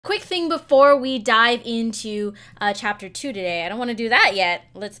Quick thing before we dive into chapter 2 today. I don't want to do that yet.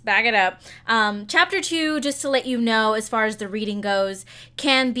 Let's back it up. Chapter 2, just to let you know, as far as the reading goes,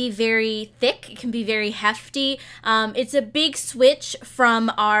 can be very thick. It can be very hefty. It's a big switch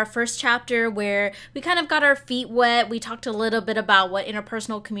from our first chapter where we kind of got our feet wet. We talked a little bit about what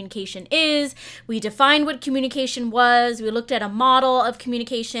interpersonal communication is. We defined what communication was. We looked at a model of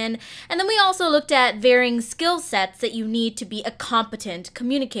communication. And then we also looked at varying skill sets that you need to be a competent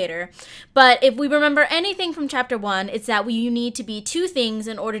communicator. But if we remember anything from chapter 1, it's that you need to be two things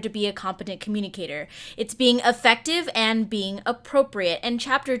in order to be a competent communicator. It's being effective and being appropriate. And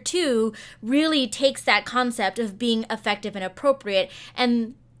chapter 2 really takes that concept of being effective and appropriate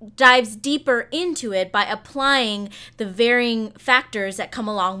and dives deeper into it by applying the varying factors that come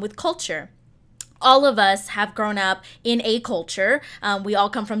along with culture. All of us have grown up in a culture. We all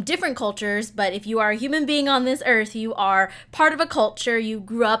come from different cultures, but if you are a human being on this earth, you are part of a culture. You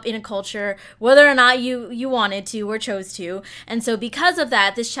grew up in a culture, whether or not you wanted to or chose to. And so because of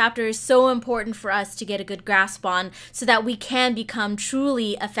that, this chapter is so important for us to get a good grasp on so that we can become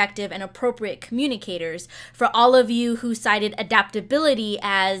truly effective and appropriate communicators. For all of you who cited adaptability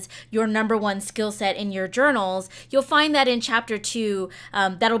as your number one skill set in your journals, you'll find that in chapter 2,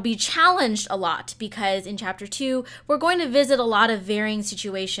 that'll be challenged a lot. Because in chapter 2, we're going to visit a lot of varying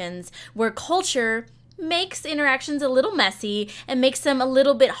situations where culture makes interactions a little messy and makes them a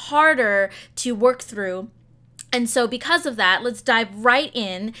little bit harder to work through. And so because of that, let's dive right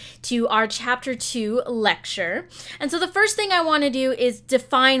in to our chapter 2 lecture. And so the first thing I want to do is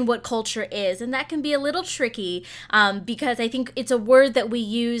define what culture is. And that can be a little tricky because I think it's a word that we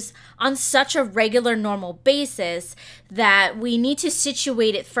use on such a regular, normal basis that we need to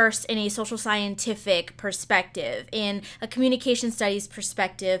situate it first in a social scientific perspective, in a communication studies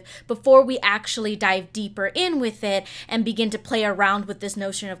perspective, before we actually dive deeper in with it and begin to play around with this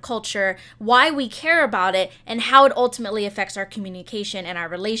notion of culture, why we care about it, and how it ultimately affects our communication and our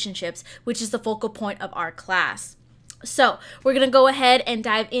relationships, which is the focal point of our class. So we're going to go ahead and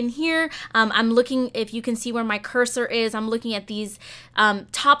dive in here. I'm looking, if you can see where my cursor is, I'm looking at these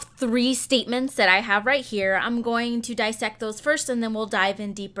top 3 statements that I have right here. I'm going to dissect those first, and then we'll dive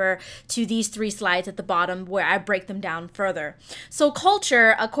in deeper to these 3 slides at the bottom where I break them down further. So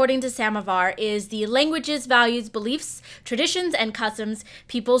culture, according to Samovar, is the languages, values, beliefs, traditions, and customs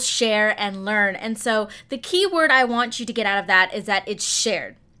people share and learn. And so the key word I want you to get out of that is that it's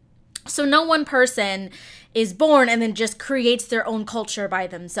shared. So no one person is born and then just creates their own culture by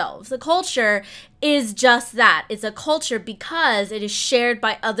themselves. The culture is just that. It's a culture because it is shared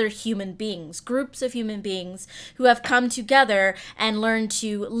by other human beings, groups of human beings who have come together and learned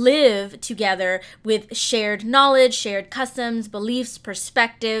to live together with shared knowledge, shared customs, beliefs,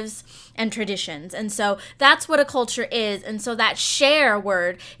 perspectives, and traditions. And so that's what a culture is. And so that share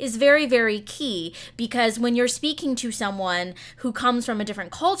word is very, very key, because when you're speaking to someone who comes from a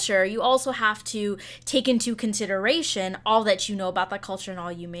different culture, you also have to take into consideration all that you know about that culture and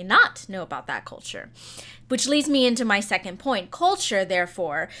all you may not know about that culture. Which leads me into my second point. Culture,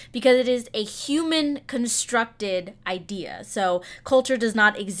 therefore, because it is a human constructed idea. So culture does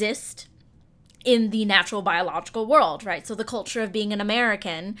not exist in the natural biological world, right? So the culture of being an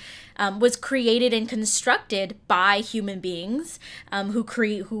American was created and constructed by human beings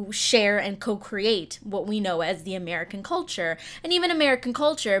who share and co-create what we know as the American culture. And even American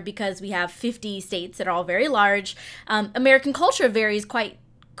culture, because we have 50 states that are all very large, American culture varies quite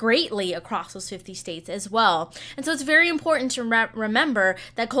greatly across those 50 states as well. And so it's very important to remember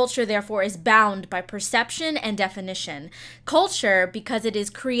that culture, therefore, is bound by perception and definition. Culture, because it is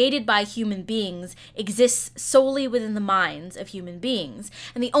created by human beings, exists solely within the minds of human beings.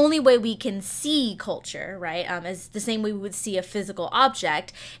 And the only way we can see culture, right, as the same way we would see a physical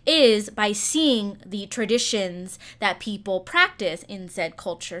object, is by seeing the traditions that people practice in said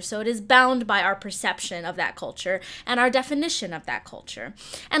culture. So it is bound by our perception of that culture and our definition of that culture.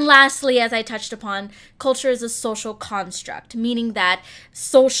 And lastly, as I touched upon, culture is a social construct, meaning that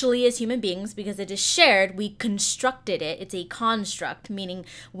socially as human beings, because it is shared, we constructed it. It's a construct, meaning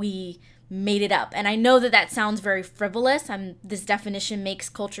we made it up. And I know that that sounds very frivolous. This definition makes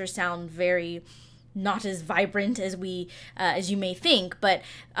culture sound very not as vibrant as you may think, but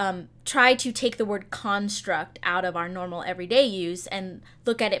try to take the word construct out of our normal everyday use and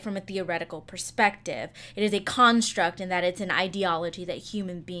look at it from a theoretical perspective. It is a construct in that it's an ideology that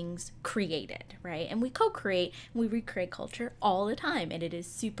human beings created, right? And we co-create and we recreate culture all the time, and it is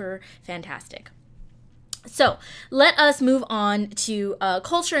super fantastic. So let us move on to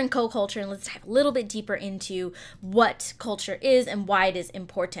culture and co-culture, and let's dive a little bit deeper into what culture is and why it is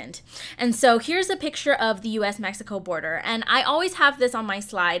important. And so here's a picture of the US-Mexico border, and I always have this on my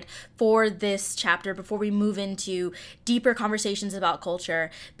slide for this chapter before we move into deeper conversations about culture,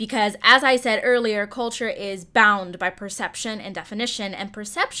 because as I said earlier, culture is bound by perception and definition, and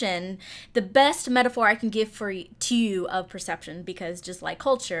perception, the best metaphor I can give to you of perception, because just like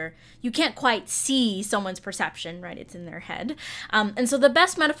culture, you can't quite see someone's perception, right? It's in their head. And so the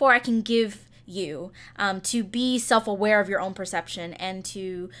best metaphor I can give you to be self-aware of your own perception and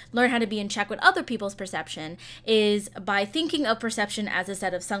to learn how to be in check with other people's perception is by thinking of perception as a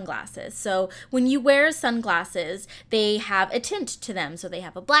set of sunglasses. So when you wear sunglasses, they have a tint to them. So they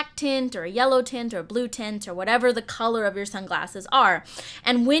have a black tint or a yellow tint or a blue tint or whatever the color of your sunglasses are.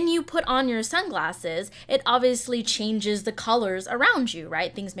 And when you put on your sunglasses, it obviously changes the colors around you,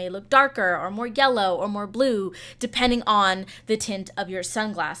 right? Things may look darker or more yellow or more blue depending on the tint of your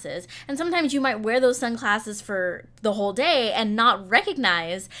sunglasses. And sometimes you might wear those sunglasses for the whole day and not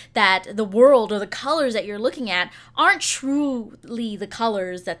recognize that the world or the colors that you're looking at aren't truly the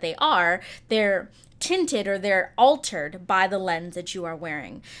colors that they are. They're tinted or they're altered by the lens that you are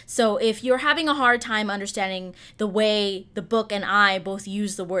wearing. So if you're having a hard time understanding the way the book and I both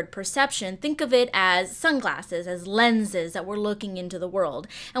use the word perception, think of it as sunglasses, as lenses that we're looking into the world.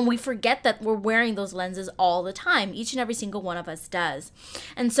 And we forget that we're wearing those lenses all the time. Each and every single one of us does.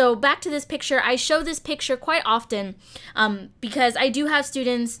 And so back to this picture, I show this picture quite often because I do have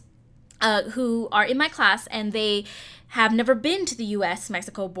students who are in my class and they have never been to the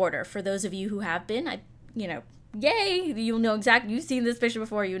US-Mexico border. For those of you who have been, yay, you'll know exactly, you've seen this picture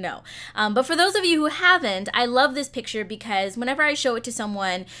before, you know. But for those of you who haven't, I love this picture because whenever I show it to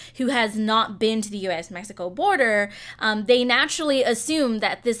someone who has not been to the US-Mexico border, they naturally assume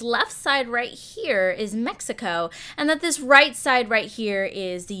that this left side right here is Mexico and that this right side right here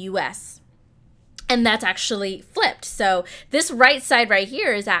is the US. And that's actually flipped. So this right side right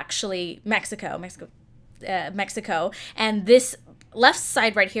here is actually Mexico, and this left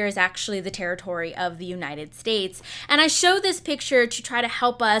side right here is actually the territory of the United States. And I show this picture to try to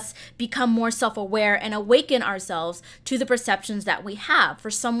help us become more self-aware and awaken ourselves to the perceptions that we have. For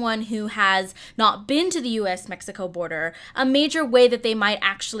someone who has not been to the US-Mexico border, a major way that they might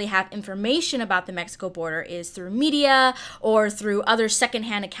actually have information about the Mexico border is through media or through other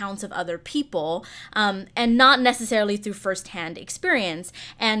secondhand accounts of other people, and not necessarily through firsthand experience.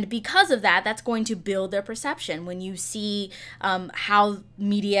 And because of that, that's going to build their perception. When you see how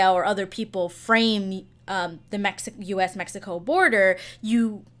media or other people frame the US-Mexico border,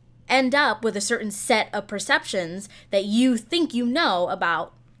 you end up with a certain set of perceptions that you think you know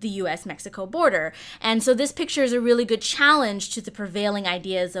about the US-Mexico border. And so this picture is a really good challenge to the prevailing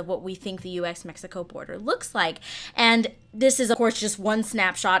ideas of what we think the US-Mexico border looks like. And this is, of course, just one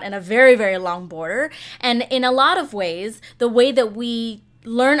snapshot and a very, very long border. And in a lot of ways, the way that we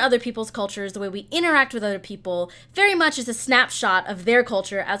learn other people's cultures, the way we interact with other people, very much is a snapshot of their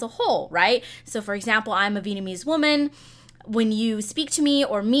culture as a whole, right? So for example, I'm a Vietnamese woman. When you speak to me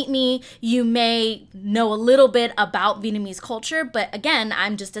or meet me, you may know a little bit about Vietnamese culture, but again,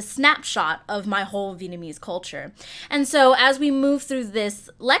 I'm just a snapshot of my whole Vietnamese culture. And so as we move through this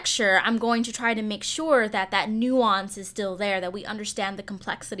lecture, I'm going to try to make sure that that nuance is still there, that we understand the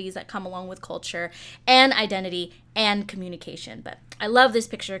complexities that come along with culture and identity and communication. But I love this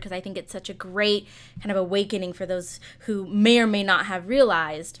picture because I think it's such a great kind of awakening for those who may or may not have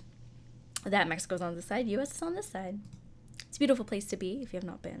realized that Mexico's on this side, US is on this side. It's a beautiful place to be if you have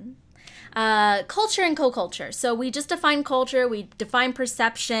not been. Culture and co-culture. So we just defined culture, we defined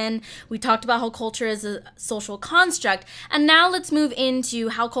perception, we talked about how culture is a social construct, and now let's move into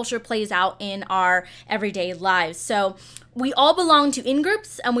how culture plays out in our everyday lives. So we all belong to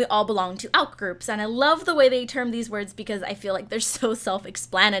in-groups and we all belong to out-groups. And I love the way they term these words because I feel like they're so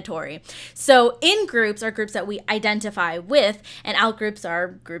self-explanatory. So in-groups are groups that we identify with, and out-groups are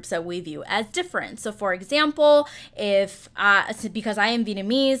groups that we view as different. So for example, if because I am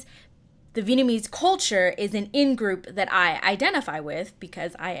Vietnamese, the Vietnamese culture is an in-group that I identify with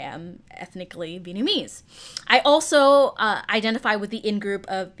because I am ethnically Vietnamese. I also identify with the in-group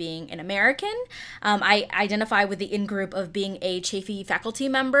of being an American. I identify with the in-group of being a Chaffey faculty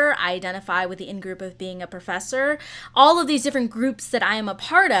member. I identify with the in-group of being a professor. All of these different groups that I am a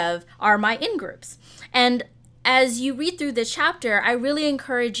part of are my in-groups. And as you read through this chapter, I really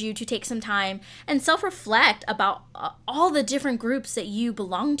encourage you to take some time and self-reflect about all the different groups that you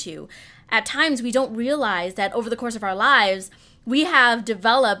belong to. At times, we don't realize that over the course of our lives, we have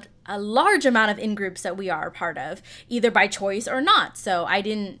developed a large amount of in-groups that we are a part of, either by choice or not. So I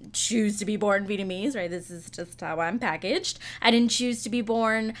didn't choose to be born Vietnamese, right? This is just how I'm packaged. I didn't choose to be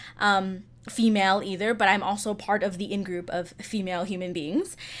born female either, but I'm also part of the in-group of female human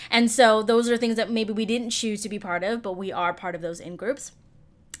beings. And so those are things that maybe we didn't choose to be part of, but we are part of those in-groups.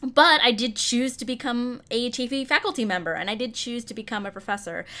 But I did choose to become a AHFE faculty member, and I did choose to become a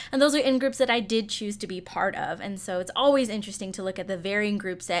professor. And those are in-groups that I did choose to be part of. And so it's always interesting to look at the varying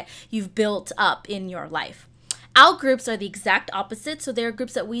groups that you've built up in your life. Out-groups are the exact opposite. So they're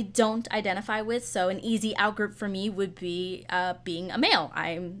groups that we don't identify with. So an easy out-group for me would be being a male.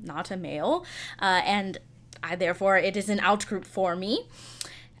 I'm not a male, and therefore it is an out-group for me.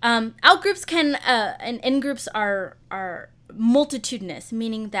 Out-groups can, and in-groups are multitudinous,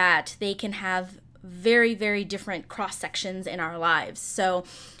 meaning that they can have very, very different cross-sections in our lives. So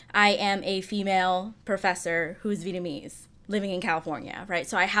I am a female professor who's Vietnamese living in California, right?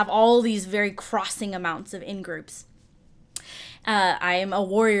 So I have all these very crossing amounts of in-groups. I am a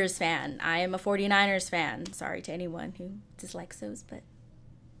Warriors fan. I am a 49ers fan. Sorry to anyone who dislikes those, but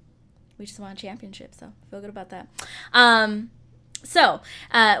we just won a championship, so I feel good about that. So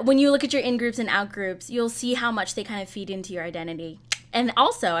when you look at your in-groups and out-groups, you'll see how much they kind of feed into your identity. And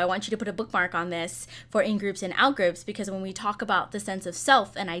also, I want you to put a bookmark on this for in-groups and out-groups, because when we talk about the sense of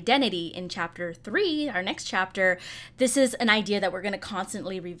self and identity in chapter 3, our next chapter, this is an idea that we're going to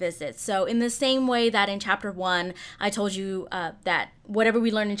constantly revisit. So in the same way that in chapter 1, I told you that whatever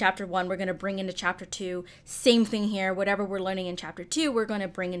we learn in chapter 1, we're going to bring into chapter 2. Same thing here. Whatever we're learning in chapter 2, we're going to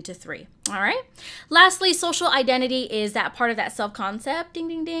bring into 3. All right. Lastly, social identity is that part of that self-concept. Ding,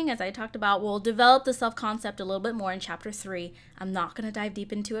 ding, ding. As I talked about, we'll develop the self-concept a little bit more in chapter 3. I'm not going to dive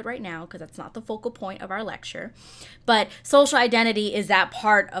deep into it right now because that's not the focal point of our lecture. But social identity is that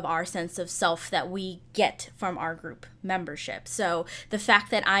part of our sense of self that we get from our group membership. So the fact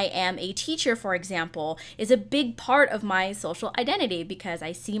that I am a teacher, for example, is a big part of my social identity, because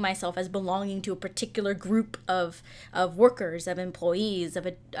I see myself as belonging to a particular group of workers, of employees, of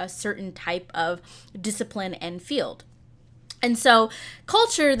a certain type of discipline and field. And so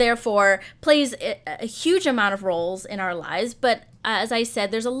culture, therefore, plays a huge amount of roles in our lives, but as I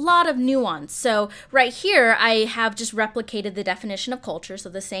said, there's a lot of nuance. So right here, I have just replicated the definition of culture, so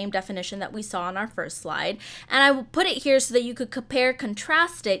the same definition that we saw on our first slide, and I will put it here so that you could compare,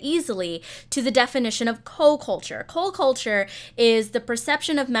 contrast it easily to the definition of co-culture. Co-culture is the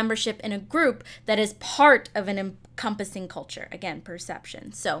perception of membership in a group that is part of an encompassing culture. Again,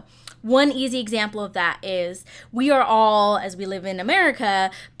 perception. So one easy example of that is we are all, as we live in America,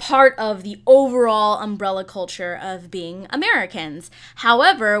 part of the overall umbrella culture of being Americans.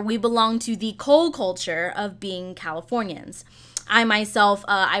 However, we belong to the co-culture of being Californians. I myself,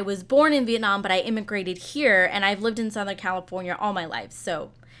 I was born in Vietnam, but I immigrated here, and I've lived in Southern California all my life.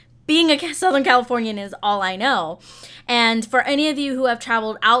 So being a Southern Californian is all I know. And for any of you who have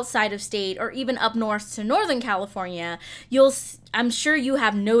traveled outside of state or even up north to Northern California, I'm sure you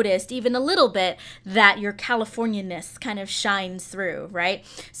have noticed even a little bit that your Californianness kind of shines through, right?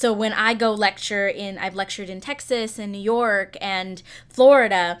 So when I go lecture I've lectured in Texas and New York and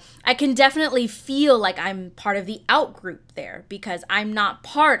Florida, I can definitely feel like I'm part of the out group there, because I'm not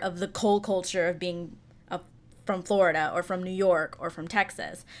part of the culture of being from Florida or from New York or from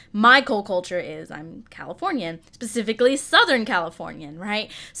Texas. My culture is I'm Californian, specifically Southern Californian,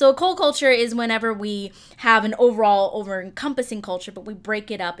 right? So a culture is whenever we have an overall over-encompassing culture, but we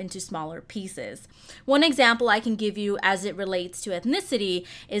break it up into smaller pieces. One example I can give you as it relates to ethnicity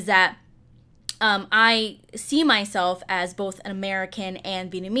is that I see myself as both an American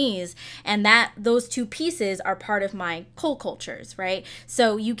and Vietnamese, and that those two pieces are part of my cultures, right?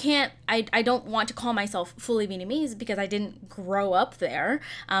 So you can't, I don't want to call myself fully Vietnamese because I didn't grow up there.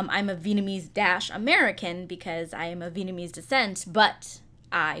 I'm a Vietnamese-American because I am of Vietnamese descent, but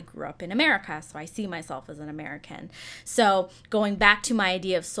I grew up in America, so I see myself as an American. So going back to my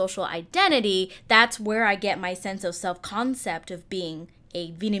idea of social identity, that's where I get my sense of self-concept of being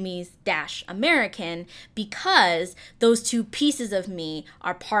a Vietnamese-American, because those two pieces of me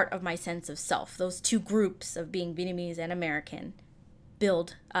are part of my sense of self. Those two groups of being Vietnamese and American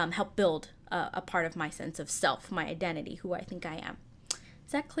help build a part of my sense of self, my identity, who I think I am.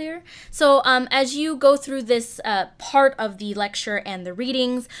 Is that clear? So as you go through this part of the lecture and the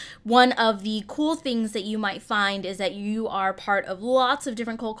readings, one of the cool things that you might find is that you are part of lots of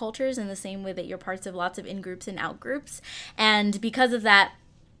different cultures in the same way that you're parts of lots of in-groups and out-groups. And because of that,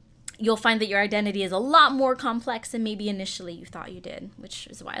 you'll find that your identity is a lot more complex than maybe initially you thought you did, which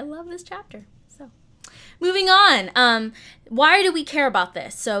is why I love this chapter. So moving on, why do we care about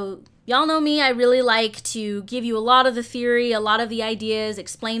this? So Y'all know me, I really like to give you a lot of the theory, a lot of the ideas,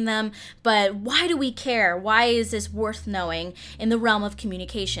 explain them, but why do we care? Why is this worth knowing in the realm of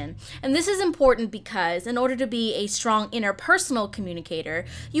communication? And this is important because in order to be a strong interpersonal communicator,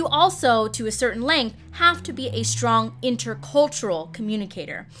 you also, to a certain length, have to be a strong intercultural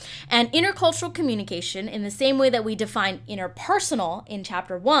communicator. And intercultural communication, in the same way that we define interpersonal in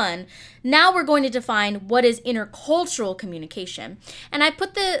chapter 1, now we're going to define what is intercultural communication. And I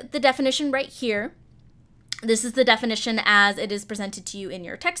put the definition right here. This is the definition as it is presented to you in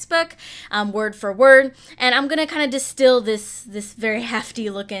your textbook, word for word. And I'm going to kind of distill this very hefty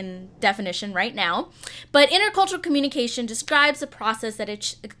looking definition right now. But intercultural communication describes a process that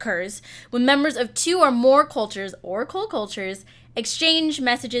occurs when members of two or more cultures or co-cultures exchange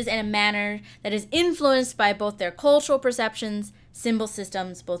messages in a manner that is influenced by both their cultural perceptions, symbol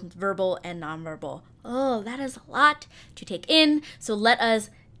systems, both verbal and nonverbal. Oh, that is a lot to take in. So let us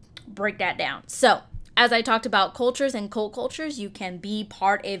break that down. So, as I talked about cultures and co-cultures, you can be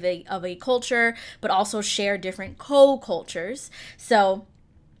part of a culture, but also share different co-cultures. So,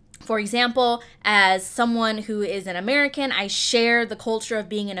 for example, as someone who is an American, I share the culture of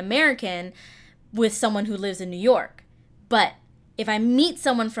being an American with someone who lives in New York. But if I meet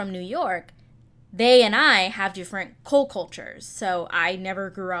someone from New York, they and I have different co-cultures. So I never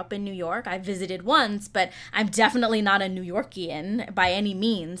grew up in New York. I visited once, but I'm definitely not a New Yorkian by any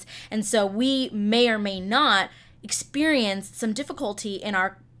means. And so we may or may not experience some difficulty in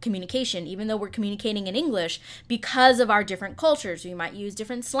our communication, even though we're communicating in English, because of our different cultures. We might use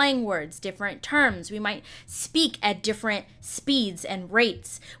different slang words, different terms. We might speak at different speeds and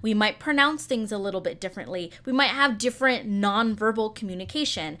rates. We might pronounce things a little bit differently. We might have different nonverbal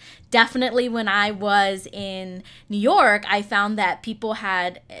communication. Definitely when I was in New York, I found that people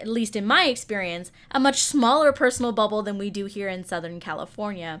had, at least in my experience, a much smaller personal bubble than we do here in Southern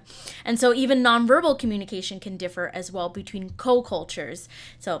California. And so even nonverbal communication can differ as well between co-cultures.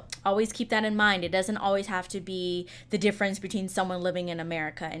 So always keep that in mind. It doesn't always have to be the difference between someone living in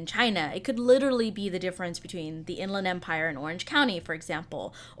America and China. It could literally be the difference between the Inland Empire and Orange County, for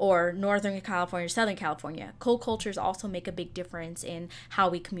example, or Northern California, Southern California. Co-cultures also make a big difference in how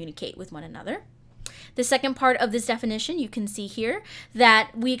we communicate with one another. The second part of this definition, you can see here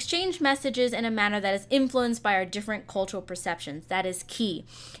that we exchange messages in a manner that is influenced by our different cultural perceptions. That is key.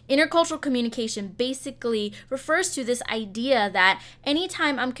 Intercultural communication basically refers to this idea that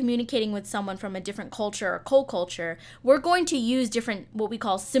anytime I'm communicating with someone from a different culture or co-culture, we're going to use different, what we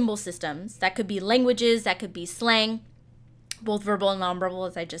call symbol systems. That could be languages, that could be slang, both verbal and nonverbal,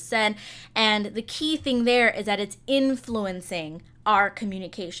 as I just said. And the key thing there is that it's influencing our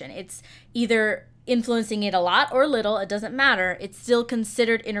communication. It's either influencing it a lot or little, it doesn't matter. It's still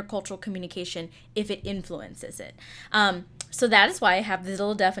considered intercultural communication if it influences it. So that is why I have this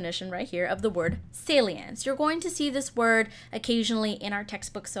little definition right here of the word salience. You're going to see this word occasionally in our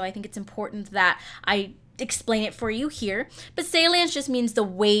textbook, so I think it's important that I explain it for you here. But salience just means the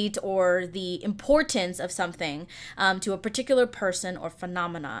weight or the importance of something to a particular person or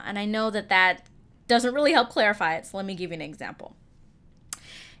phenomena. And I know that that doesn't really help clarify it, so let me give you an example.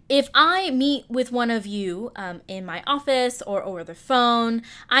 If I meet with one of you in my office or over the phone,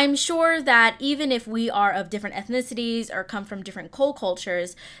 I'm sure that even if we are of different ethnicities or come from different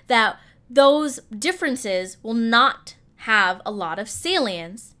co-cultures, that those differences will not have a lot of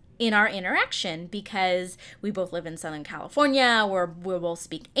salience in our interaction because we both live in Southern California, we both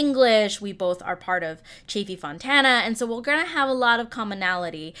speak English, we both are part of Chafee Fontana, and so we're going to have a lot of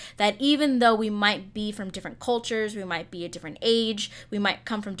commonality that even though we might be from different cultures, we might be a different age, we might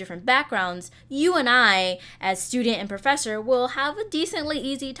come from different backgrounds, you and I, as student and professor, will have a decently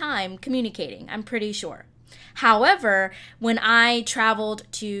easy time communicating, I'm pretty sure. However, when I traveled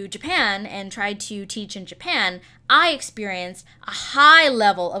to Japan and tried to teach in Japan, I experienced a high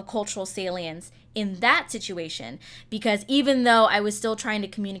level of cultural salience in that situation because even though I was still trying to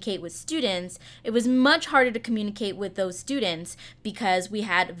communicate with students, it was much harder to communicate with those students because we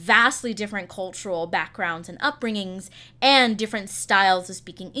had vastly different cultural backgrounds and upbringings and different styles of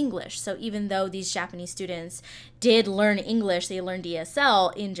speaking English. So even though these Japanese students did learn English, they learned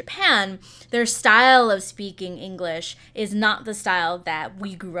ESL in Japan, their style of speaking English is not the style that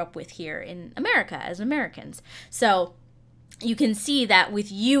we grew up with here in America as Americans. So you can see that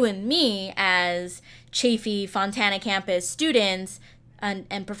with you and me as Chafee Fontana campus students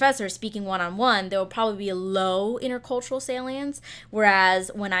and professors speaking one-on-one, there will probably be a low intercultural salience,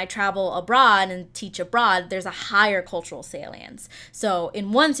 whereas when I travel abroad and teach abroad, there's a higher cultural salience. So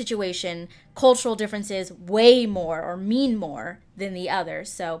in one situation, cultural differences weigh more or mean more than the other.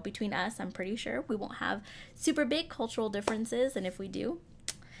 So between us, I'm pretty sure we won't have super big cultural differences, and if we do,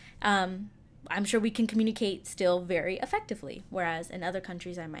 I'm sure we can communicate still very effectively, whereas in other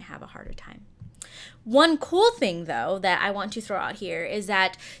countries I might have a harder time. One cool thing, though, that I want to throw out here is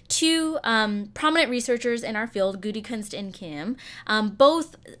that two prominent researchers in our field, Kunst and Kim,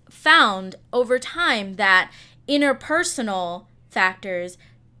 both found over time that interpersonal factors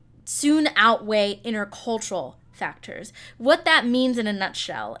soon outweigh intercultural factors. What that means in a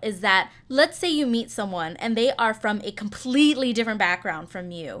nutshell is that, let's say you meet someone and they are from a completely different background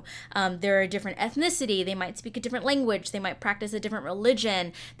from you. They're a different ethnicity, they might speak a different language, they might practice a different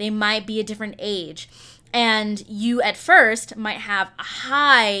religion, they might be a different age. And you at first might have a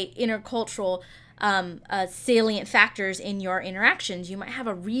high intercultural salient factors in your interactions. You might have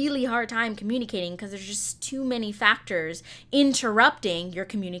a really hard time communicating because there's just too many factors interrupting your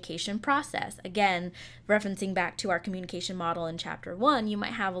communication process. Again, referencing back to our communication model in chapter 1, you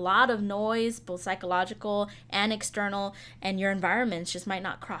might have a lot of noise, both psychological and external, and your environments just might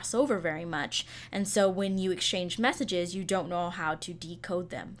not cross over very much. And so when you exchange messages, you don't know how to decode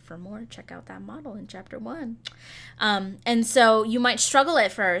them. For more, check out that model in chapter 1. And so you might struggle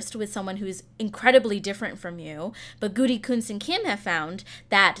at first with someone who's incredibly different from you, but Kunst and Kim have found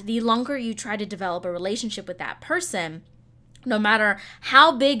that the longer you try to develop a relationship with that person, no matter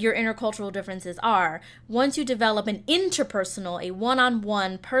how big your intercultural differences are, once you develop an interpersonal, a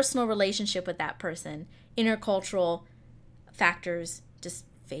one-on-one personal relationship with that person, intercultural factors just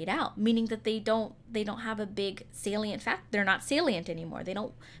fade out, meaning that they don't have a big salient fact. They're not salient anymore. They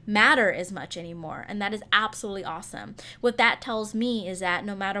don't matter as much anymore. And that is absolutely awesome. What that tells me is that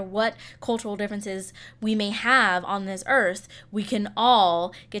no matter what cultural differences we may have on this earth, we can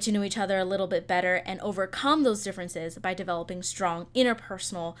all get to know each other a little bit better and overcome those differences by developing strong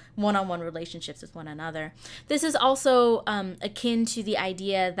interpersonal one-on-one relationships with one another. This is also akin to the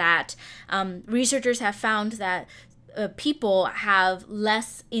idea that researchers have found that people have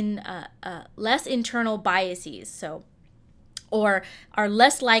less internal biases, or are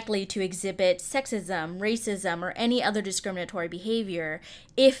less likely to exhibit sexism, racism, or any other discriminatory behavior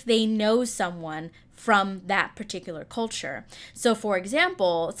if they know someone from that particular culture. So, for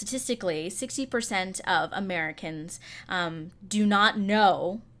example, statistically, 60% of Americans do not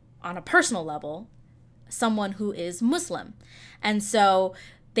know, on a personal level, someone who is Muslim. And so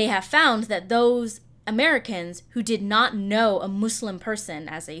they have found that those Americans who did not know a Muslim person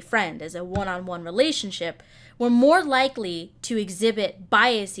as a friend, as a one-on-one relationship, were more likely to exhibit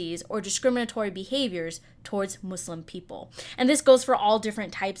biases or discriminatory behaviors towards Muslim people. And this goes for all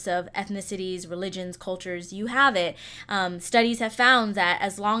different types of ethnicities, religions, cultures. You have it. Studies have found that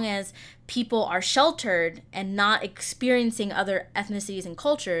as long as people are sheltered and not experiencing other ethnicities and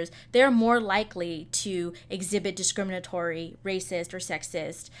cultures, they're more likely to exhibit discriminatory, racist, or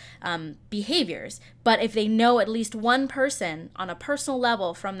sexist behaviors. But if they know at least one person on a personal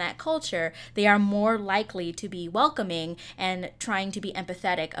level from that culture, they are more likely to be welcoming and trying to be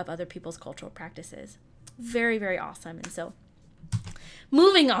empathetic of other people's cultural practices. Very, very awesome. And so,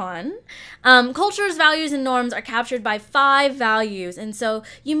 moving on, cultures, values, and norms are captured by 5 values. And so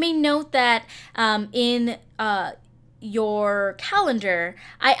you may note that in your calendar,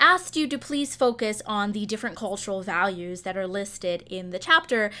 I asked you to please focus on the different cultural values that are listed in the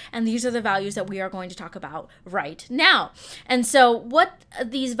chapter. And these are the values that we are going to talk about right now. And so what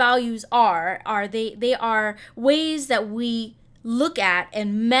these values are they are ways that we look at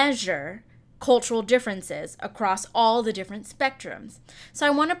and measure cultural differences across all the different spectrums. So I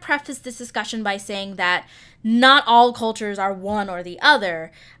want to preface this discussion by saying that not all cultures are one or the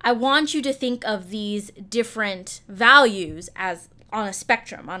other. I want you to think of these different values as on a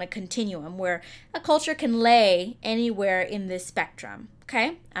spectrum, on a continuum, where a culture can lay anywhere in this spectrum.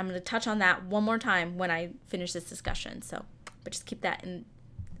 Okay? I'm going to touch on that one more time when I finish this discussion. But just keep that in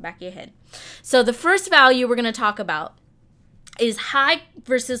the back of your head. So the first value we're going to talk about is high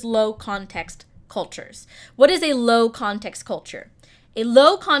versus low context cultures. What is a low context culture? A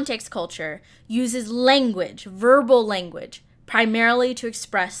low context culture uses language, verbal language, primarily to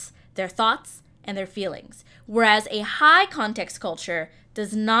express their thoughts and their feelings, whereas a high context culture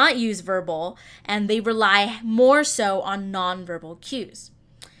does not use verbal and they rely more so on nonverbal cues.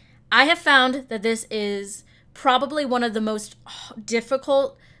 I have found that this is probably one of the most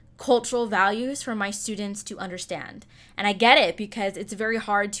difficult cultural values for my students to understand. And I get it because it's very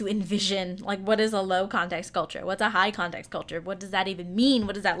hard to envision, like, what is a low context culture? What's a high context culture? What does that even mean?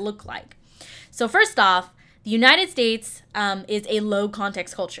 What does that look like? So first off, the United States is a low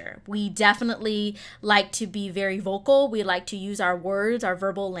context culture. We definitely like to be very vocal. We like to use our words, our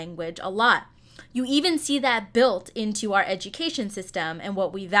verbal language a lot. You even see that built into our education system and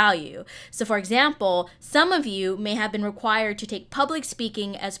what we value. So for example, some of you may have been required to take public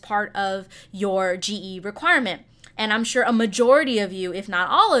speaking as part of your GE requirement. And I'm sure a majority of you, if not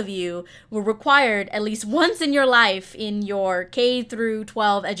all of you, were required at least once in your life in your K through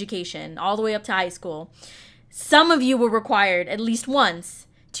 12 education, all the way up to high school. Some of you were required at least once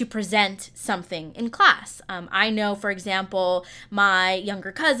to present something in class. I know, for example, my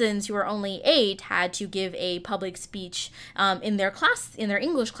younger cousins who are only 8 had to give a public speech in their class, in their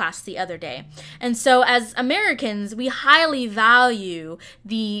English class the other day. And so as Americans, we highly value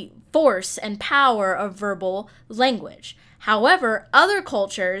the force and power of verbal language. However, other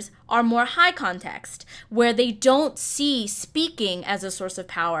cultures are more high context, where they don't see speaking as a source of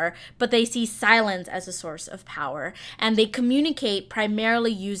power, but they see silence as a source of power, and they communicate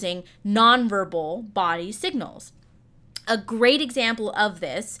primarily using nonverbal body signals. A great example of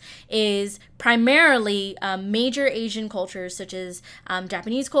this is primarily major Asian cultures such as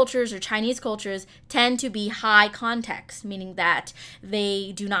Japanese cultures or Chinese cultures tend to be high context, meaning that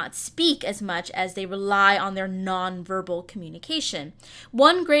they do not speak as much as they rely on their nonverbal communication.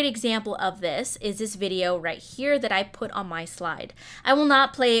 One great example of this is this video right here that I put on my slide. I will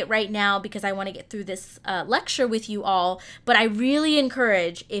not play it right now because I want to get through this lecture with you all, but I really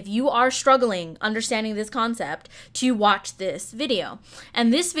encourage, if you are struggling understanding this concept, to watch this video.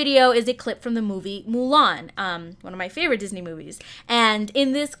 And this video is a clip from the movie Mulan, one of my favorite Disney movies. And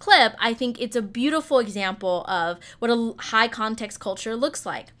in this clip, I think it's a beautiful example of what a high context culture looks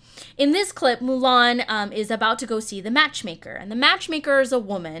like. In this clip, Mulan is about to go see the matchmaker. And the matchmaker is a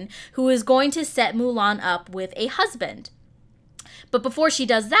woman who is going to set Mulan up with a husband. But before she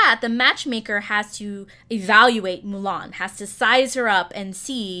does that, the matchmaker has to evaluate Mulan, has to size her up and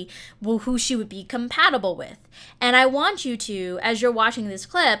see who she would be compatible with. And I want you to, as you're watching this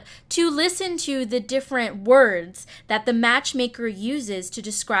clip, to listen to the different words that the matchmaker uses to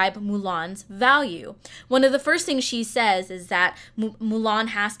describe Mulan's value. One of the first things she says is that Mulan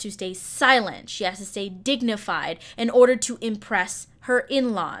has to stay silent. She has to stay dignified in order to impress her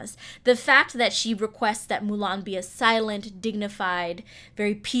in-laws. The fact that she requests that Mulan be a silent, dignified,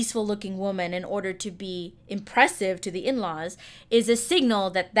 very peaceful looking woman in order to be impressive to the in-laws is a signal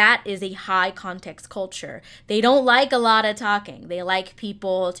that that is a high context culture. They don't like a lot of talking. They like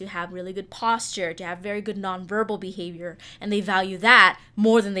people to have really good posture, to have very good nonverbal behavior, and they value that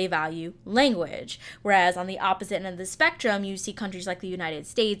more than they value language. Whereas on the opposite end of the spectrum, you see countries like the United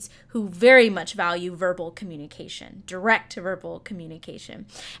States who very much value verbal communication, direct verbal communication.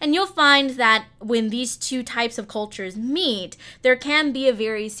 And you'll find that when these two types of cultures meet, there can be a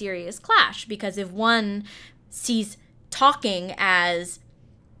very serious clash, because if one sees talking as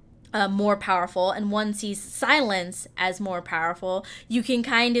more powerful and one sees silence as more powerful, you can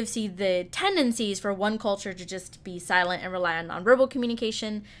kind of see the tendencies for one culture to just be silent and rely on nonverbal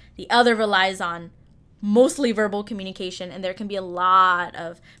communication. The other relies on mostly verbal communication, and there can be a lot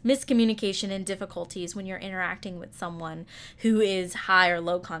of miscommunication and difficulties when you're interacting with someone who is high or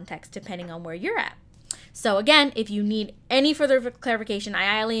low context, depending on where you're at. So again, if you need any further clarification, I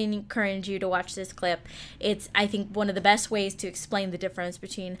highly encourage you to watch this clip. It's, I think, one of the best ways to explain the difference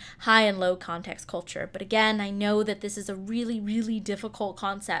between high and low context culture. But again, I know that this is a really, really difficult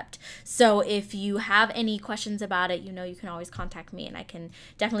concept. So if you have any questions about it, you know you can always contact me and I can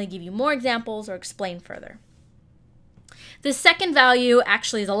definitely give you more examples or explain further. The second value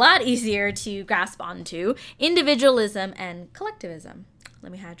actually is a lot easier to grasp onto: individualism and collectivism.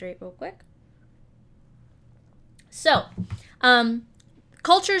 Let me hydrate real quick. So,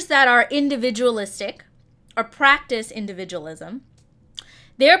 cultures that are individualistic or practice individualism,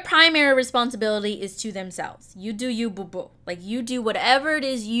 their primary responsibility is to themselves. You do you, boo-boo. Like, you do whatever it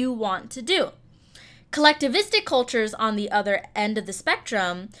is you want to do. Collectivistic cultures, on the other end of the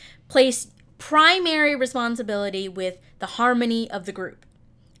spectrum, place primary responsibility with the harmony of the group.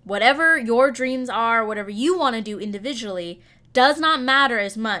 Whatever your dreams are, whatever you want to do individually, does not matter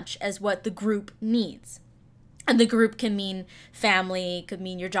as much as what the group needs. And the group can mean family, could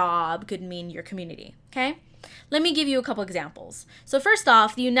mean your job, could mean your community, okay? Let me give you a couple examples. So first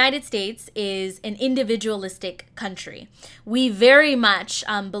off, the United States is an individualistic country. We very much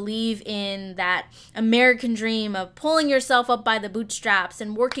believe in that American dream of pulling yourself up by the bootstraps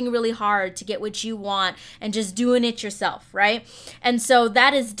and working really hard to get what you want and just doing it yourself, right? And so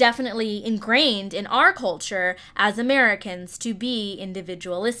that is definitely ingrained in our culture as Americans to be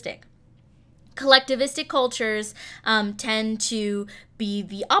individualistic. Collectivistic cultures tend to be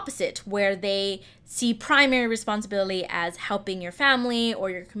the opposite, where they see primary responsibility as helping your family or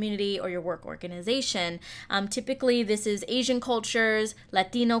your community or your work organization. Typically, this is Asian cultures,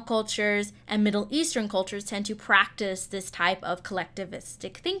 Latino cultures, and Middle Eastern cultures tend to practice this type of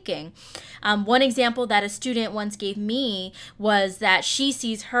collectivistic thinking. One example that a student once gave me was that she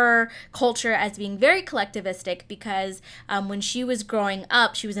sees her culture as being very collectivistic because when she was growing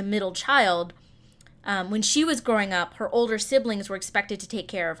up, she was a middle child. When she was growing up, her older siblings were expected to take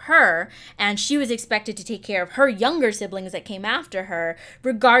care of her, and she was expected to take care of her younger siblings that came after her,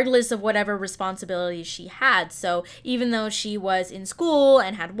 regardless of whatever responsibilities she had. So even though she was in school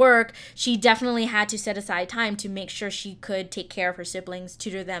and had work, she definitely had to set aside time to make sure she could take care of her siblings,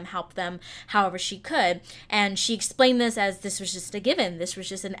 tutor them, help them however she could. And she explained this as this was just a given. This was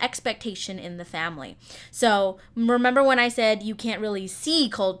just an expectation in the family. So remember when I said you can't really see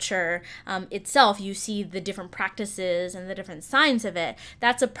culture itself, you see the different practices and the different signs of it.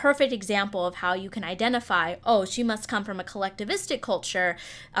 That's a perfect example of how you can identify, oh, she must come from a collectivistic culture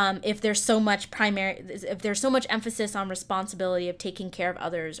if there's so much emphasis on responsibility of taking care of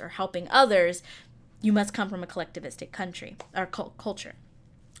others or helping others. You must come from a collectivistic country or culture.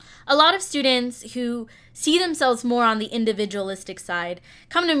 A lot of students who see themselves more on the individualistic side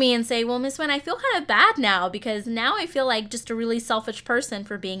come to me and say, well, Miss Wen, I feel kind of bad now because now I feel like just a really selfish person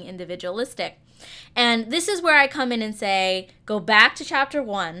for being individualistic. And this is where I come in and say, go back to chapter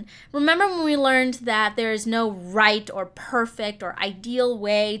 1. Remember when we learned that there is no right or perfect or ideal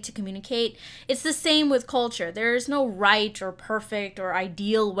way to communicate? It's the same with culture. There is no right or perfect or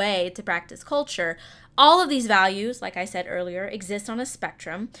ideal way to practice culture. All of these values, like I said earlier, exist on a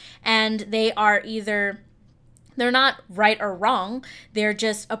spectrum, and they are either they're not right or wrong. They're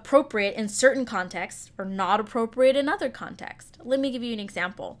just appropriate in certain contexts or not appropriate in other contexts. Let me give you an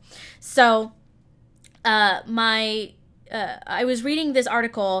example. So I was reading this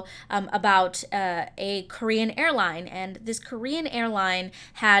article about a Korean airline, and this Korean airline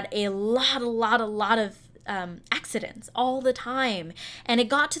had a lot of accidents all the time, and it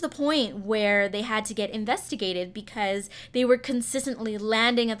got to the point where they had to get investigated because they were consistently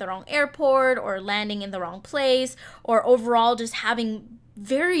landing at the wrong airport or landing in the wrong place, or overall just having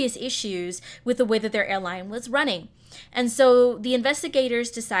various issues with the way that their airline was running. And so the investigators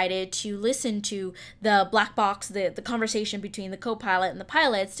decided to listen to the black box, the conversation between the co-pilot and the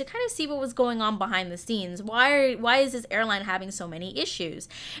pilots to kind of see what was going on behind the scenes. Why is this airline having so many issues?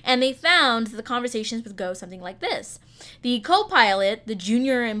 And they found the conversations would go something like this. The co-pilot, the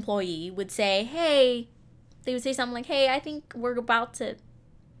junior employee, would say, they would say something like, hey, I think we're about to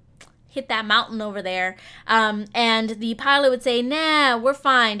hit that mountain over there. And the pilot would say, nah, we're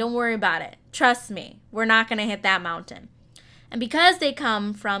fine. Don't worry about it. Trust me, we're not going to hit that mountain. And because they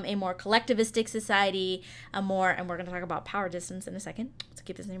come from a more collectivistic society, and we're going to talk about power distance in a second, so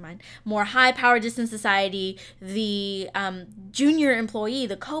keep this in your mind, more high power distance society, the junior employee,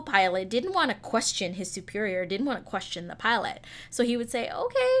 the co-pilot, didn't want to question his superior, didn't want to question the pilot. So he would say,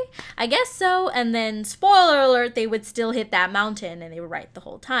 okay, I guess so. And then, spoiler alert, they would still hit that mountain, and they were right the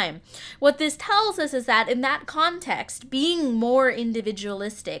whole time. What this tells us is that in that context, being more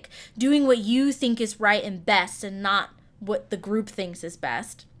individualistic, doing what you think is right and best and not what the group thinks is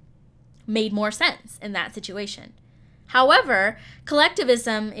best, made more sense in that situation. However,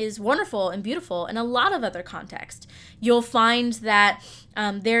 collectivism is wonderful and beautiful in a lot of other contexts. You'll find that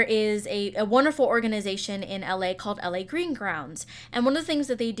there is a wonderful organization in LA called LA Green Grounds. And one of the things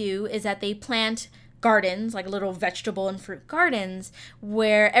that they do is that they plant gardens, like little vegetable and fruit gardens,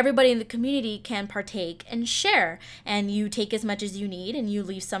 where everybody in the community can partake and share. And you take as much as you need and you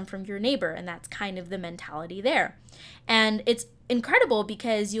leave some from your neighbor. And that's kind of the mentality there. And it's incredible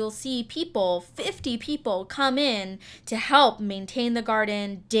because you'll see 50 people come in to help maintain the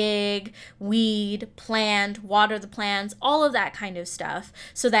garden, dig, weed, plant, water the plants, all of that kind of stuff,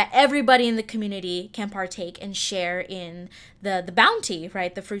 so that everybody in the community can partake and share in the bounty,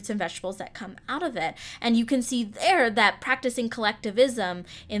 right? The fruits and vegetables that come out of it. And you can see there that practicing collectivism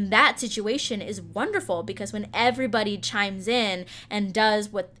in that situation is wonderful, because when everybody chimes in and does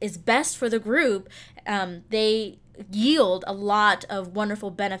what is best for the group, they yield a lot of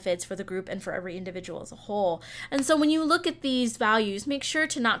wonderful benefits for the group and for every individual as a whole. And so when you look at these values, make sure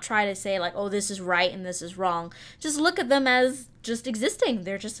to not try to say like, oh, this is right and this is wrong. Just look at them as just existing.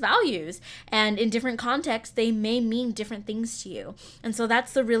 They're just values. And in different contexts, they may mean different things to you. And so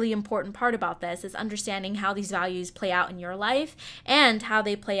that's the really important part about this, is understanding how these values play out in your life and how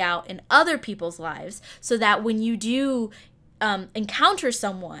they play out in other people's lives, so that when you do encounter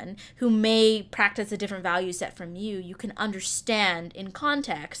someone who may practice a different value set from you, you can understand in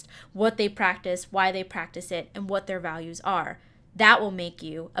context what they practice, why they practice it, and what their values are. That will make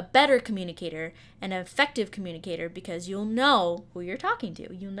you a better communicator and an effective communicator because you'll know who you're talking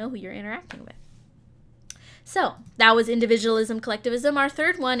to. You'll know who you're interacting with. So that was individualism, collectivism. Our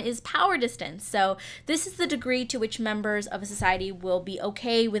third one is power distance. So this is the degree to which members of a society will be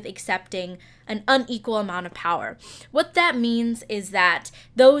okay with accepting an unequal amount of power. What that means is that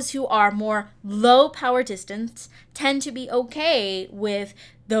those who are more low power distance tend to be okay with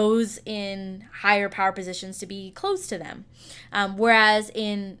those in higher power positions to be close to them. Whereas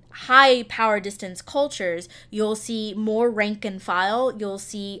in high power distance cultures, you'll see more rank and file. You'll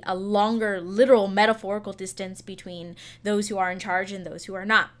see a longer literal metaphorical distance between those who are in charge and those who are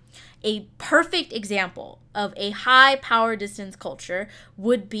not. A perfect example of a high power distance culture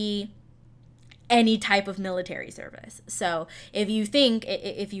would be any type of military service. So if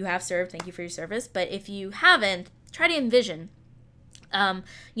you have served, thank you for your service. But if you haven't, try to envision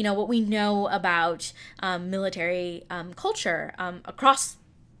what we know about military culture across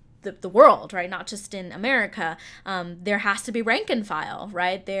the world, right? Not just in America. There has to be rank and file,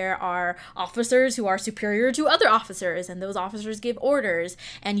 right? There are officers who are superior to other officers, and those officers give orders,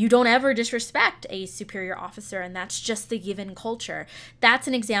 and you don't ever disrespect a superior officer, and that's just the given culture. That's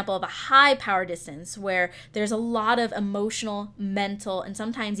an example of a high power distance where there's a lot of emotional, mental, and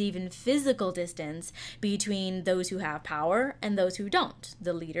sometimes even physical distance between those who have power and those who don't,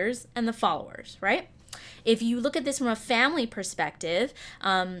 the leaders and the followers, right? If you look at this from a family perspective,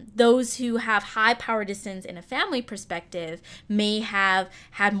 those who have high power distance in a family perspective may have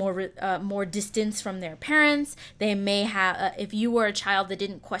had more distance from their parents. They may have, if you were a child that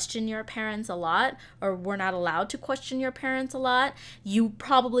didn't question your parents a lot or were not allowed to question your parents a lot, you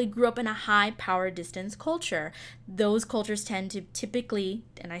probably grew up in a high power distance culture. Those cultures tend to typically,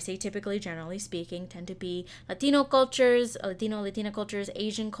 and I say typically, generally speaking, tend to be Latino cultures, Latina cultures,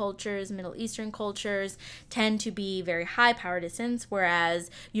 Asian cultures, Middle Eastern cultures, tend to be very high power distance,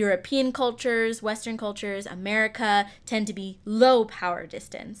 whereas European cultures, Western cultures, America tend to be low power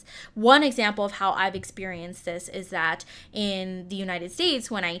distance. One example of how I've experienced this is that in the United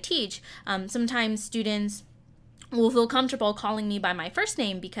States, when I teach, sometimes students will feel comfortable calling me by my first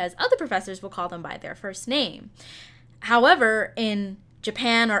name because other professors will call them by their first name. However, in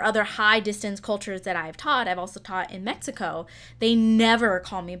Japan or other high distance cultures that I've taught, I've also taught in Mexico, they never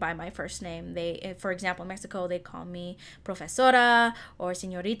call me by my first name. For example, in Mexico, they call me profesora or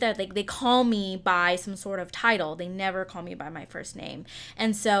señorita. They call me by some sort of title. They never call me by my first name.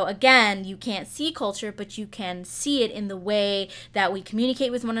 And so again, you can't see culture, but you can see it in the way that we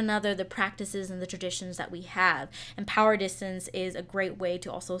communicate with one another, the practices and the traditions that we have. And power distance is a great way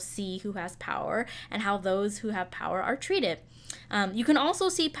to also see who has power and how those who have power are treated. You can also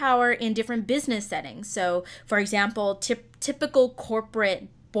see power in different business settings. So, for example, typical corporate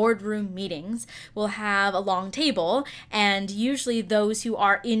boardroom meetings will have a long table, and usually those who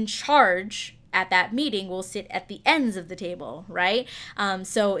are in charge at that meeting will sit at the ends of the table, right?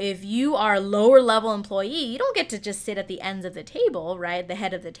 So if you are a lower level employee, you don't get to just sit at the ends of the table, right? The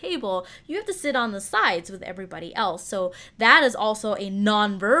head of the table, you have to sit on the sides with everybody else. So that is also a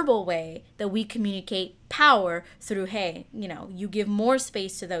nonverbal way that we communicate power through, hey, you give more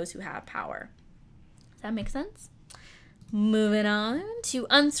space to those who have power. Does that make sense? Moving on to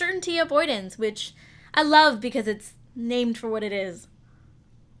uncertainty avoidance, which I love because it's named for what it is.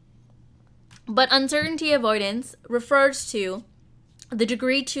 But uncertainty avoidance refers to the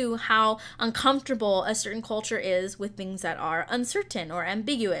degree to how uncomfortable a certain culture is with things that are uncertain or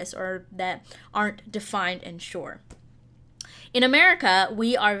ambiguous or that aren't defined and sure. In America,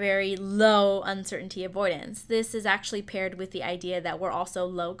 we are very low uncertainty avoidance. This is actually paired with the idea that we're also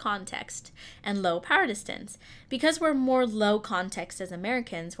low context and low power distance. Because we're more low context as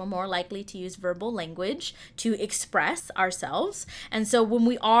Americans, we're more likely to use verbal language to express ourselves. And so when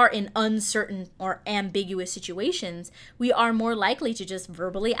we are in uncertain or ambiguous situations, we are more likely to just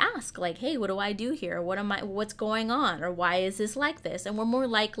verbally ask, like, hey, what do I do here? What's going on? Or why is this like this? And we're more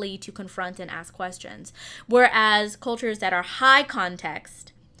likely to confront and ask questions. Whereas cultures that are high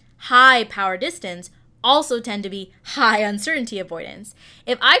context, high power distance also tend to be high uncertainty avoidance.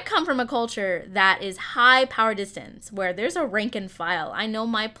 If I come from a culture that is high power distance, where there's a rank and file, I know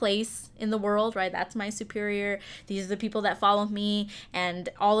my place in the world, right? That's my superior. These are the people that follow me, and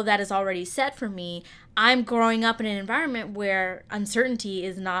all of that is already set for me. I'm growing up in an environment where uncertainty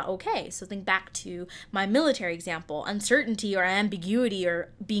is not okay. So think back to my military example. Uncertainty or ambiguity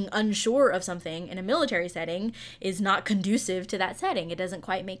or being unsure of something in a military setting is not conducive to that setting. It doesn't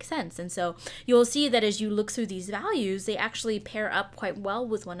quite make sense. And so you'll see that as you look through these values, they actually pair up quite well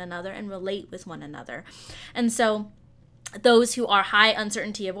with one another and relate with one another. And so those who are high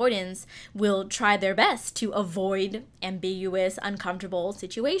uncertainty avoidance will try their best to avoid ambiguous, uncomfortable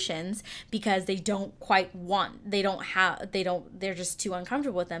situations because they don't quite want, they're just too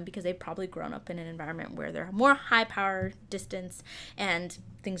uncomfortable with them because they've probably grown up in an environment where they're more high power distance and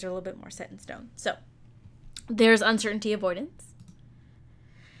things are a little bit more set in stone. So there's uncertainty avoidance.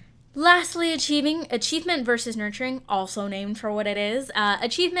 Lastly, achievement versus nurturing, also named for what it is.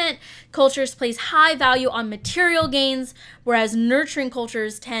 Achievement cultures place high value on material gains, whereas nurturing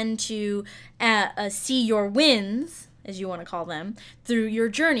cultures tend to see your wins, as you want to call them, through your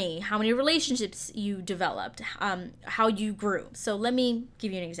journey, how many relationships you developed, how you grew. So let me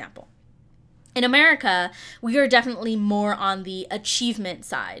give you an example. In America, we are definitely more on the achievement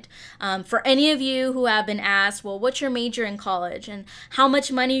side. For any of you who have been asked, well, what's your major in college and how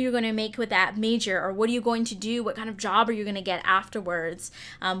much money you're going to make with that major, or what are you going to do? What kind of job are you going to get afterwards?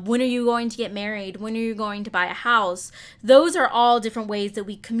 When are you going to get married? When are you going to buy a house? Those are all different ways that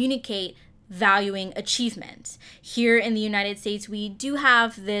we communicate valuing achievement. Here in the United States, we do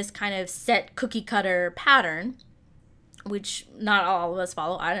have this kind of set cookie cutter pattern, which not all of us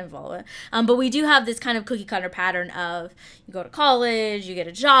follow. I didn't follow it. But we do have this kind of cookie cutter pattern of you go to college, you get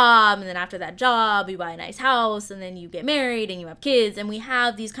a job, and then after that job, you buy a nice house, and then you get married and you have kids. And we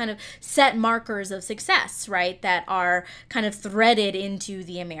have these kind of set markers of success, right, that are kind of threaded into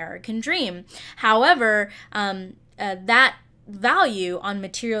the American dream. However, that value on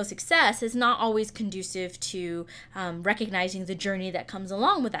material success is not always conducive to recognizing the journey that comes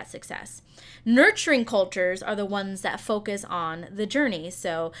along with that success. Nurturing cultures are the ones that focus on the journey.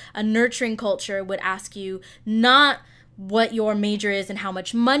 So a nurturing culture would ask you not what your major is and how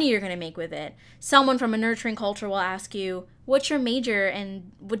much money you're going to make with it. Someone from a nurturing culture will ask you, what's your major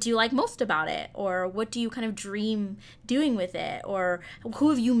and what do you like most about it? Or what do you kind of dream doing with it? Or who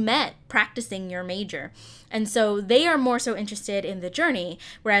have you met practicing your major? And so they are more so interested in the journey,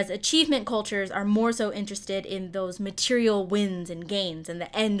 whereas achievement cultures are more so interested in those material wins and gains and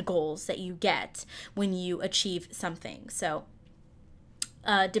the end goals that you get when you achieve something. So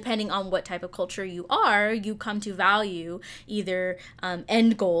depending on what type of culture you are, you come to value either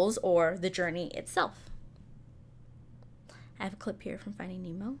end goals or the journey itself. I have a clip here from Finding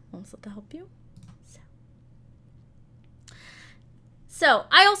Nemo, also to help you. So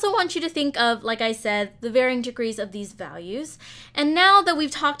I also want you to think of, like I said, the varying degrees of these values. And now that we've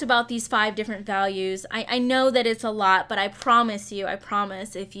talked about these 5 different values, I know that it's a lot, but I promise,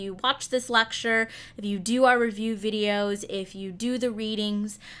 if you watch this lecture, if you do our review videos, if you do the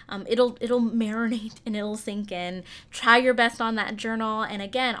readings, it'll marinate and it'll sink in. Try your best on that journal. And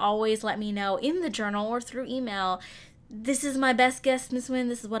again, always let me know in the journal or through email, this is my best guess, Miss Wynn.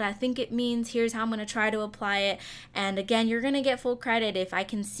 This is what I think it means. Here's how I'm going to try to apply it. And again, you're going to get full credit if I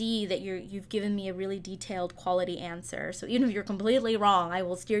can see that you've given me a really detailed quality answer. So even if you're completely wrong, I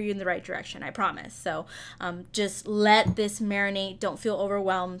will steer you in the right direction, I promise. So just let this marinate. Don't feel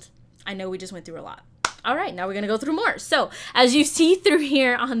overwhelmed. I know we just went through a lot. All right, now we're going to go through more. So as you see through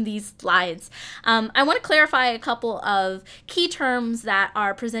here on these slides, I want to clarify a couple of key terms that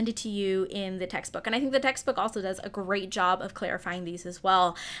are presented to you in the textbook. And I think the textbook also does a great job of clarifying these as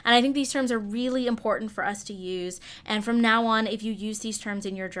well. And I think these terms are really important for us to use. And from now on, if you use these terms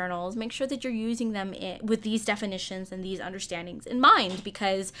in your journals, make sure that you're using them with these definitions and these understandings in mind,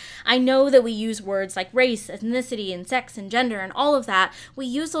 because I know that we use words like race, ethnicity, and sex, and gender, and all of that. We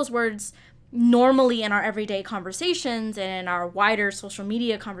use those words normally in our everyday conversations and in our wider social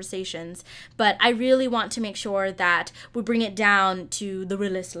media conversations, but I really want to make sure that we bring it down to the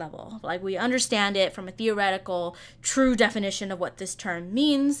realist level. Like we understand it from a theoretical, true definition of what this term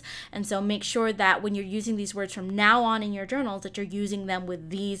means. And so make sure that when you're using these words from now on in your journals, that you're using them with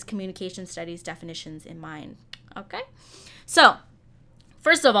these communication studies definitions in mind. Okay? So,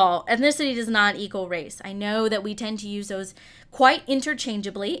 first of all, ethnicity does not equal race. I know that we tend to use those quite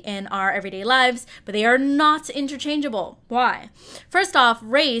interchangeably in our everyday lives, but they are not interchangeable. Why? First off,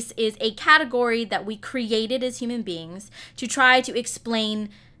 race is a category that we created as human beings to try to explain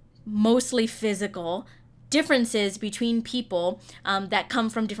mostly physical differences between people that come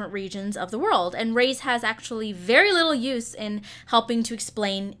from different regions of the world. And race has actually very little use in helping to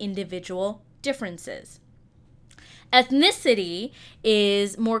explain individual differences. Ethnicity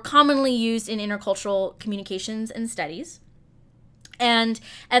is more commonly used in intercultural communications and studies. And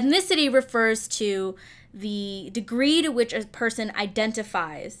ethnicity refers to the degree to which a person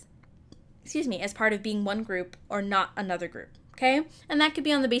identifies, as part of being one group or not another group, okay? And that could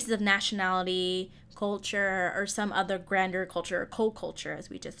be on the basis of nationality, culture, or some other grander culture or co-culture, as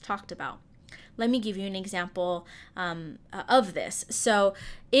we just talked about. Let me give you an example of this. So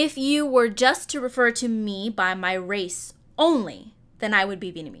if you were just to refer to me by my race only, then I would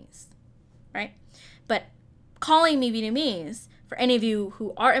be Vietnamese, right? But calling me Vietnamese, for any of you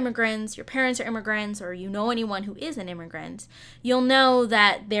who are immigrants, your parents are immigrants, or you know anyone who is an immigrant, you'll know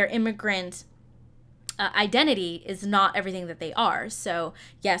that their immigrant identity is not everything that they are. So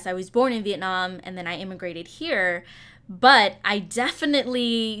yes, I was born in Vietnam and then I immigrated here, but I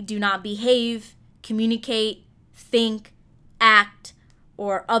definitely do not behave, communicate, think, act,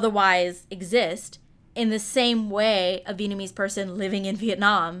 or otherwise exist in the same way a Vietnamese person living in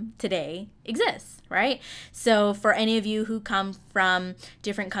Vietnam today exists, right? So for any of you who come from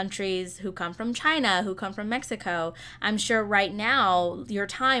different countries, who come from China, who come from Mexico, I'm sure right now your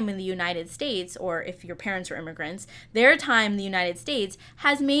time in the United States, or if your parents were immigrants, their time in the United States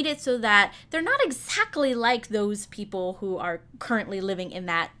has made it so that they're not exactly like those people who are currently living in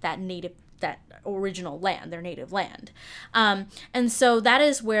that original land, their native land. And so that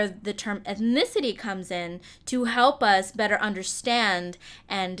is where the term ethnicity comes in to help us better understand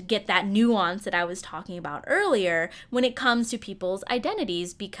and get that nuance that I was talking about earlier when it comes to people's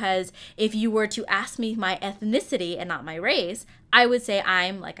identities. Because if you were to ask me my ethnicity and not my race, I would say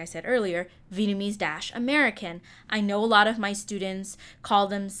I'm, like I said earlier, Vietnamese-American. I know a lot of my students call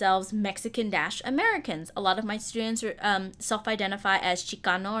themselves Mexican-Americans. A lot of my students self-identify as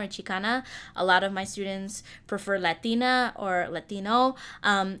Chicano or Chicana. A lot of my students prefer Latina or Latino.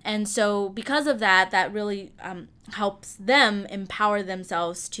 And so because of that, that really helps them empower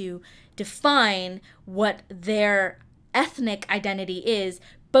themselves to define what their ethnic identity is,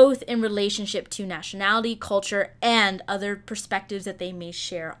 both in relationship to nationality, culture, and other perspectives that they may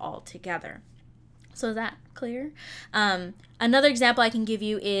share all together. So is that clear? Another example I can give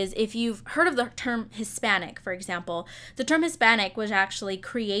you is if you've heard of the term Hispanic, for example. The term Hispanic was actually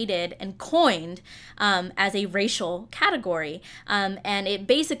created and coined as a racial category, and it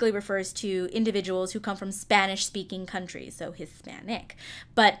basically refers to individuals who come from Spanish-speaking countries, so Hispanic.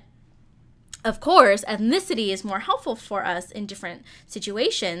 But of course, ethnicity is more helpful for us in different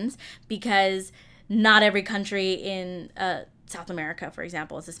situations because not every country in South America, for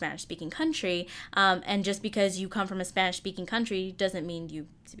example, is a Spanish-speaking country. And just because you come from a Spanish-speaking country doesn't mean you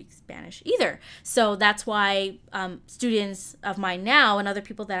speak Spanish either. So that's why students of mine now and other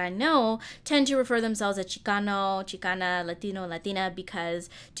people that I know tend to refer themselves as Chicano, Chicana, Latino, Latina, because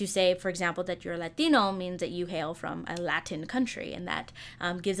to say, for example, that you're Latino means that you hail from a Latin country, and that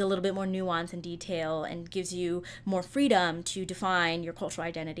gives a little bit more nuance and detail and gives you more freedom to define your cultural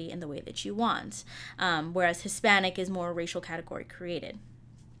identity in the way that you want. Whereas Hispanic is more a racial category created.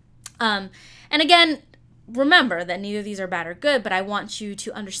 And again, remember that neither of these are bad or good, but I want you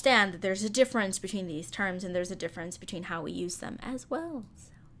to understand that there's a difference between these terms and there's a difference between how we use them as well. So,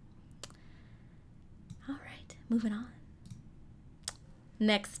 all right, moving on.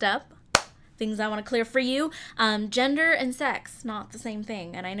 Next up, things I want to clear for you. Gender and sex, not the same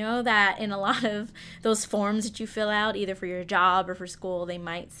thing. And I know that in a lot of those forms that you fill out, either for your job or for school, they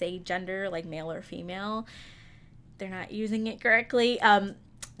might say gender, like male or female. They're not using it correctly.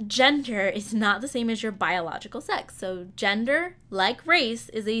 Gender is not the same as your biological sex. So gender, like race,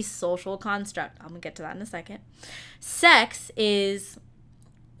 is a social construct. I'm going to get to that in a second. Sex is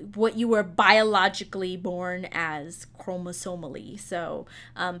what you were biologically born as chromosomally. So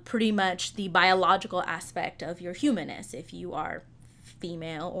pretty much the biological aspect of your humanness. If you are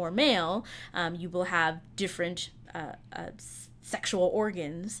female or male, you will have different sexual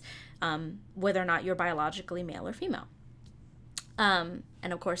organs, whether or not you're biologically male or female.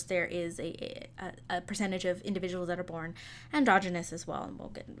 And of course, there is a percentage of individuals that are born androgynous as well.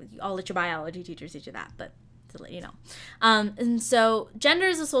 And I'll let your biology teachers teach you that, but to let you know. And so gender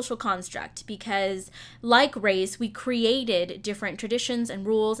is a social construct because, like race, we created different traditions and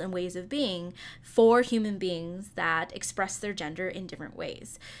rules and ways of being for human beings that express their gender in different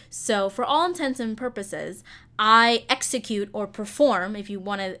ways. So for all intents and purposes, I execute or perform, if you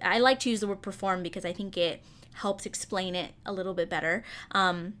want to, I like to use the word perform because I think it helps explain it a little bit better.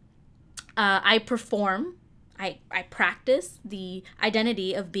 I perform, I practice the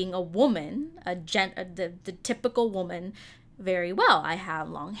identity of being a woman, the typical woman, very well. I have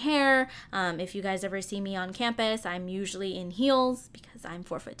long hair. If you guys ever see me on campus, I'm usually in heels because I'm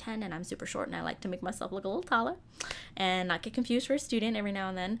 4'10" and I'm super short and I like to make myself look a little taller and not get confused for a student every now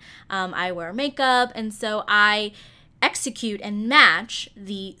and then. I wear makeup, and so I execute and match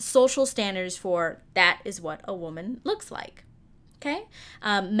the social standards for that is what a woman looks like. Okay.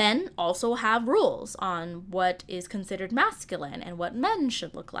 Men also have rules on what is considered masculine and what men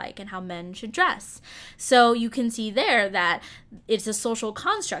should look like and how men should dress. So you can see there that it's a social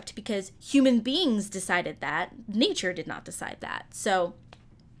construct because human beings decided that. Nature did not decide that. So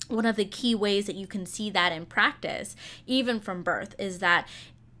one of the key ways that you can see that in practice, even from birth, is that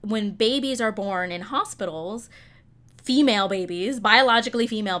when babies are born in hospitals, female babies, biologically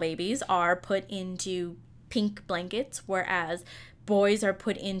female babies, are put into pink blankets, whereas boys are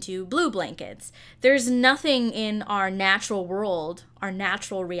put into blue blankets. There's nothing in our natural world, our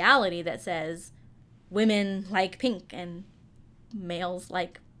natural reality, that says women like pink and males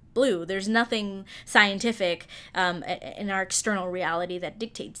like blue. There's nothing scientific in our external reality that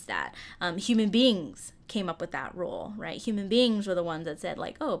dictates that. Human beings came up with that rule, right? Human beings were the ones that said,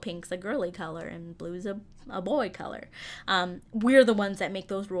 like, oh, pink's a girly color and blue's a boy color. We're the ones that make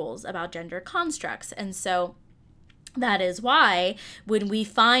those rules about gender constructs. And so that is why when we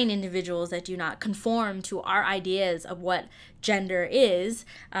find individuals that do not conform to our ideas of what gender is,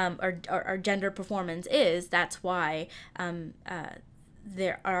 or gender performance is, that's why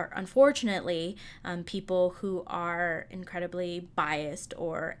there are unfortunately people who are incredibly biased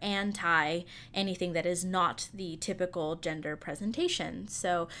or anti anything that is not the typical gender presentation.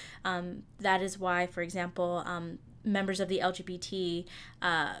 So that is why, for example, members of the LGBT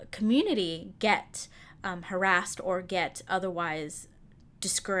community get harassed or get otherwise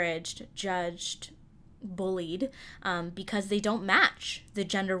discouraged, judged, bullied, because they don't match the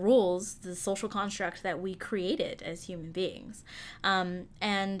gender rules, the social construct that we created as human beings.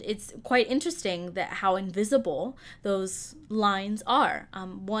 And it's quite interesting that how invisible those lines are.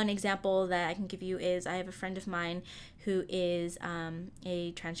 One example that I can give you is I have a friend of mine who is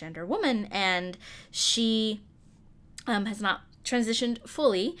a transgender woman, and she has not transitioned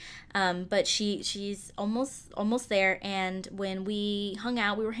fully, but she's almost there. And when we hung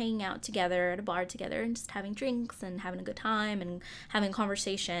out, we were hanging out together at a bar together and just having drinks and having a good time and having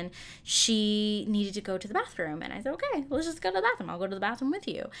conversation. She needed to go to the bathroom, and I said, okay, let's just go to the bathroom. I'll go to the bathroom with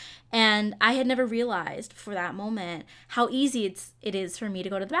you. And I had never realized for that moment how easy it is for me to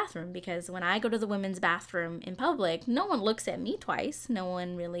go to the bathroom, because when I go to the women's bathroom in public, no one looks at me twice. No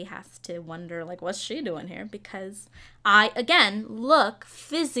one really has to wonder, like, what's she doing here? Because I, again, look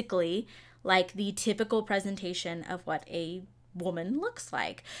physically like the typical presentation of what a woman looks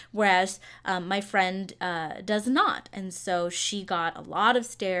like, whereas my friend does not. And so she got a lot of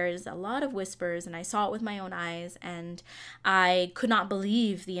stares, a lot of whispers, and I saw it with my own eyes, and I could not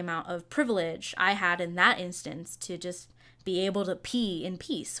believe the amount of privilege I had in that instance to just be able to pee in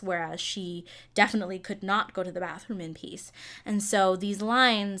peace, whereas she definitely could not go to the bathroom in peace. And so these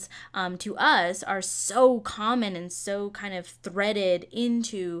lines to us are so common and so kind of threaded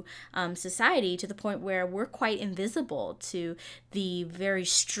into society, to the point where we're quite invisible to the very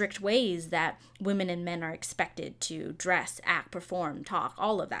strict ways that women and men are expected to dress, act, perform, talk,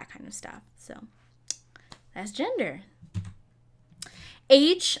 all of that kind of stuff. So that's gender.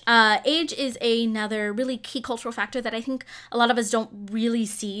 Age is another really key cultural factor that I think a lot of us don't really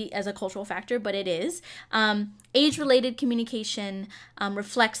see as a cultural factor, but it is. Age-related communication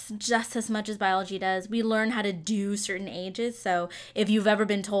reflects just as much as biology does. We learn how to do certain ages. So if you've ever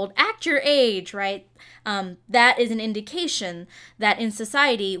been told, act your age, right? That is an indication that in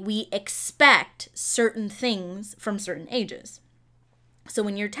society we expect certain things from certain ages. So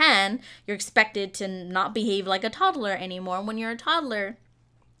when you're 10, you're expected to not behave like a toddler anymore. When you're a toddler,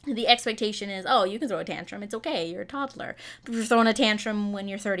 the expectation is, oh, you can throw a tantrum. It's okay. You're a toddler. But if you're throwing a tantrum when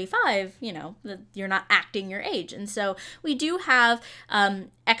you're 35, you're not acting your age. And so we do have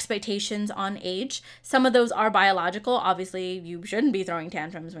expectations on age. Some of those are biological. Obviously, you shouldn't be throwing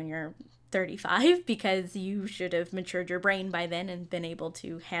tantrums when you're 35, because you should have matured your brain by then and been able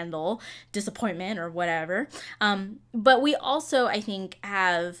to handle disappointment or whatever. But we also, I think,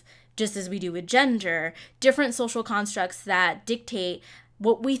 have, just as we do with gender, different social constructs that dictate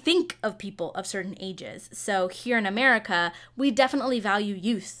what we think of people of certain ages. So here in America, we definitely value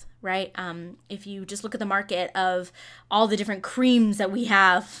youth, right? If you just look at the market of all the different creams that we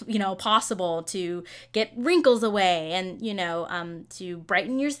have, possible to get wrinkles away and, to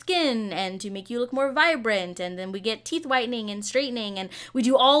brighten your skin and to make you look more vibrant. And then we get teeth whitening and straightening, and we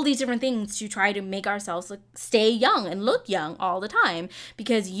do all these different things to try to make ourselves stay young and look young all the time,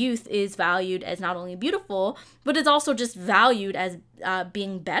 because youth is valued as not only beautiful, but it's also just valued as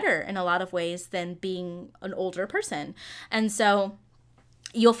being better in a lot of ways than being an older person. And so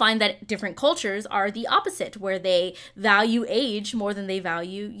you'll find that different cultures are the opposite, where they value age more than they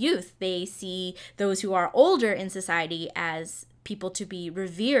value youth. They see those who are older in society as people to be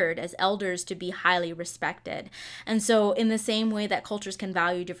revered, as elders to be highly respected. And so in the same way that cultures can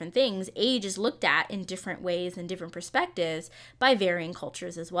value different things, age is looked at in different ways and different perspectives by varying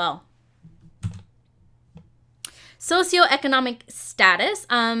cultures as well. Socioeconomic status,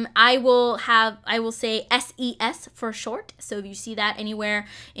 I will say SES for short. So if you see that anywhere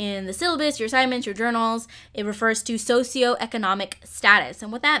in the syllabus, your assignments, your journals, it refers to socioeconomic status.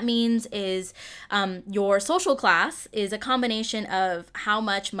 And what that means is your social class is a combination of how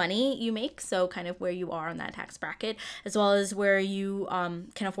much money you make, so kind of where you are on that tax bracket, as well as where you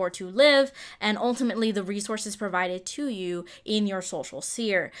can afford to live, and ultimately the resources provided to you in your social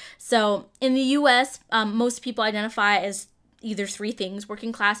sphere. So in the US, most people identify as either three things: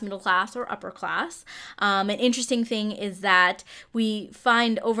 working class, middle class, or upper class. An interesting thing is that we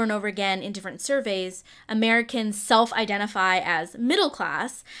find over and over again in different surveys, Americans self-identify as middle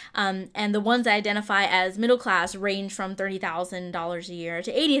class, and the ones that identify as middle class range from $30,000 a year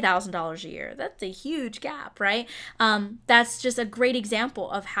to $80,000 a year. That's a huge gap, right? That's just a great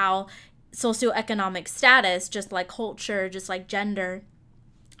example of how socioeconomic status, just like culture, just like gender,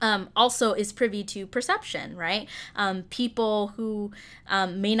 also is privy to perception, right? People who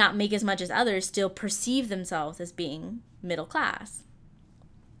may not make as much as others still perceive themselves as being middle class.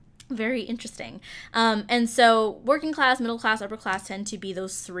 Very interesting. And so working class, middle class, upper class tend to be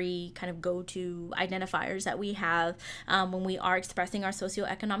those three kind of go-to identifiers that we have when we are expressing our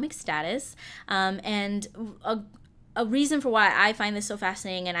socioeconomic status. And a reason for why I find this so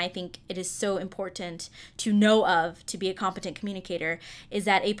fascinating, and I think it is so important to know of to be a competent communicator, is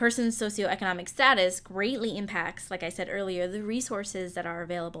that a person's socioeconomic status greatly impacts, like I said earlier, the resources that are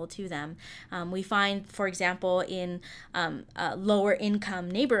available to them. We find, for example, in lower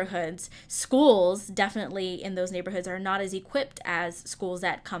income neighborhoods, schools definitely in those neighborhoods are not as equipped as schools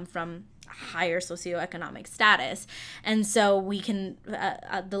that come from higher socioeconomic status. And so we can,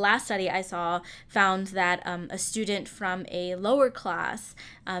 the last study I saw found that a student from a lower class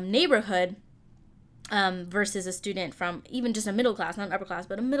neighborhood versus a student from even just a middle class, not an upper class,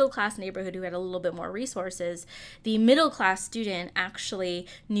 but a middle class neighborhood who had a little bit more resources, the middle class student actually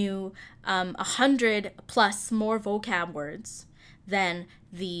knew 100 plus more vocab words than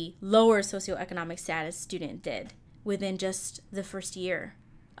the lower socioeconomic status student did within just the first year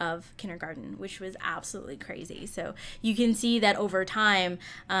of kindergarten, which was absolutely crazy. So you can see that over time,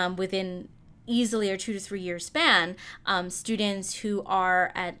 within easily a 2 to 3 year span, students who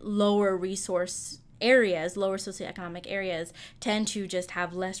are at lower resource areas, lower socioeconomic areas, tend to just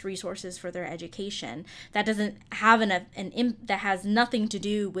have less resources for their education. That doesn't have that has nothing to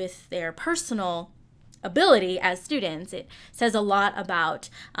do with their personal ability as students. It says a lot about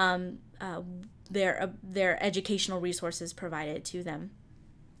their educational resources provided to them.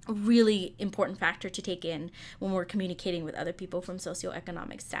 A really important factor to take in when we're communicating with other people from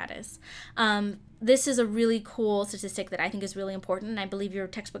socioeconomic status. This is a really cool statistic that I think is really important, and I believe your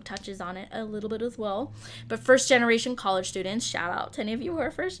textbook touches on it a little bit as well. But first generation college students, shout out to any of you who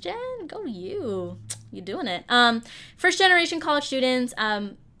are first gen, go you doing it. First generation college students,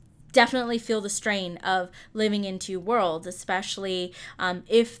 definitely feel the strain of living in two worlds, especially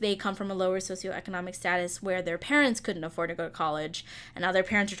if they come from a lower socioeconomic status where their parents couldn't afford to go to college, and now their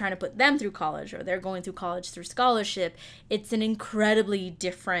parents are trying to put them through college, or they're going through college through scholarship. It's an incredibly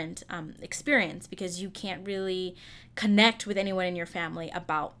different experience, because you can't really connect with anyone in your family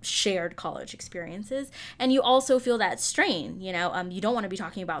about shared college experiences. And you also feel that strain, you don't want to be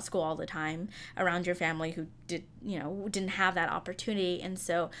talking about school all the time around your family who didn't have that opportunity. And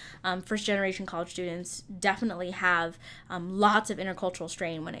so first generation college students definitely have lots of intercultural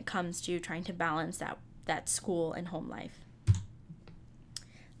strain when it comes to trying to balance that school and home life.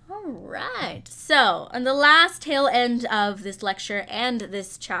 All right, so on the last tail end of this lecture and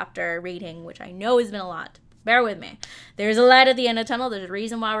this chapter reading, which I know has been a lot, bear with me. There's a light at the end of the tunnel. There's a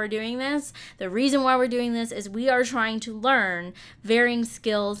reason why we're doing this. The reason why we're doing this is we are trying to learn varying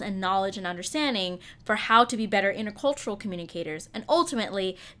skills and knowledge and understanding for how to be better intercultural communicators and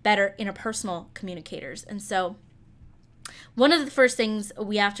ultimately better interpersonal communicators. And so one of the first things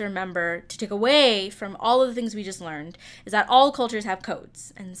we have to remember to take away from all of the things we just learned is that all cultures have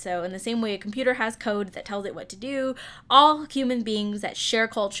codes. And so in the same way a computer has code that tells it what to do, all human beings that share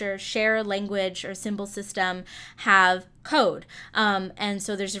culture, share a language or symbol system have code. And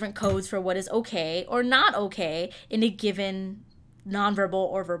so there's different codes for what is okay or not okay in a given nonverbal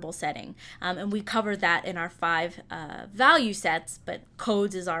or verbal setting. And we covered that in our 5 value sets, but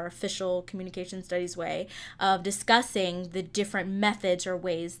codes is our official communication studies way of discussing the different methods or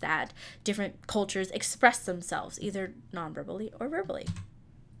ways that different cultures express themselves, either nonverbally or verbally.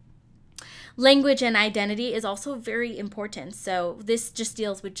 Language and identity is also very important. So this just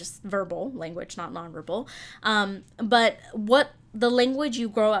deals with just verbal language, not nonverbal. But what the language you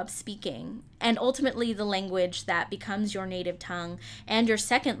grow up speaking, and ultimately the language that becomes your native tongue and your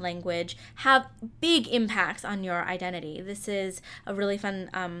second language, have big impacts on your identity. This is a really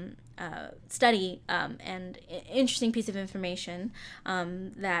fun study and interesting piece of information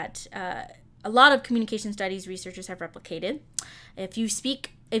that a lot of communication studies researchers have replicated.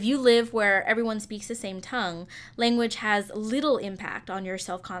 If you live where everyone speaks the same tongue, language has little impact on your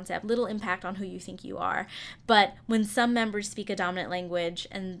self-concept, little impact on who you think you are. But when some members speak a dominant language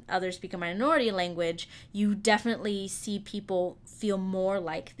and others speak a minority language, you definitely see people feel more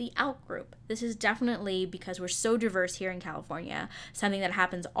like the out-group. This is definitely, because we're so diverse here in California, something that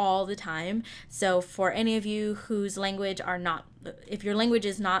happens all the time. So for any of you whose language are not, if your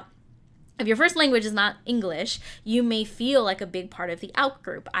first language is not English, you may feel like a big part of the out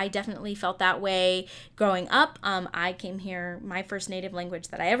group. I definitely felt that way growing up. I came here, my first native language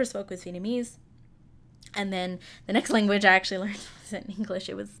that I ever spoke was Vietnamese. And then the next language I actually learned wasn't English,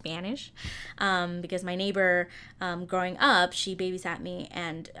 it was Spanish. Because my neighbor, growing up, she babysat me,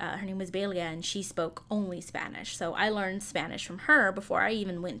 and her name was Belia, and she spoke only Spanish. So I learned Spanish from her before I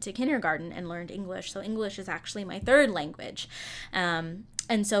even went to kindergarten and learned English. So English is actually my third language.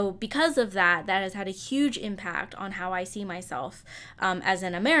 And so because of that, that has had a huge impact on how I see myself as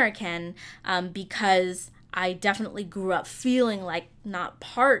an American, because I definitely grew up feeling like not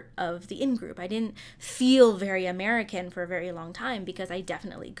part of the in-group. I didn't feel very American for a very long time because I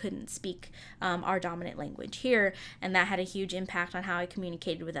definitely couldn't speak our dominant language here, and that had a huge impact on how I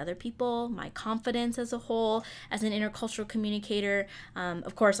communicated with other people, my confidence as a whole, as an intercultural communicator.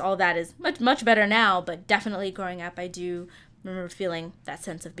 Of course, all of that is much, much better now, but definitely growing up, I do remember feeling that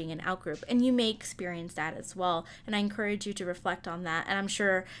sense of being an out-group, and you may experience that as well, and I encourage you to reflect on that. And I'm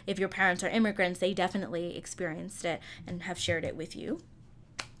sure if your parents are immigrants, they definitely experienced it and have shared it with you.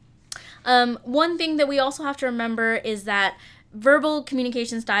 One thing that we also have to remember is that verbal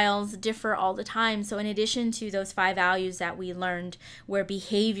communication styles differ all the time. So in addition to those 5 values that we learned, where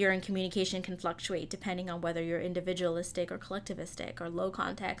behavior and communication can fluctuate depending on whether you're individualistic or collectivistic or low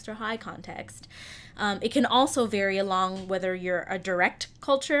context or high context, it can also vary along whether you're a direct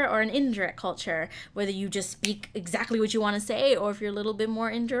culture or an indirect culture, whether you just speak exactly what you want to say or if you're a little bit more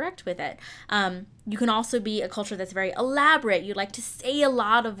indirect with it. You can also be a culture that's very elaborate. You like to say a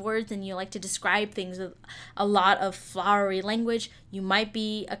lot of words and you like to describe things with a lot of flowery language. You might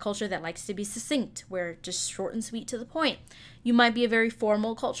be a culture that likes to be succinct, where just short and sweet to the point. You might be a very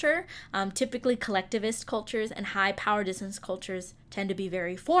formal culture. Typically collectivist cultures and high power distance cultures tend to be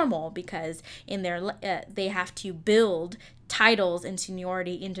very formal because in their they have to build titles and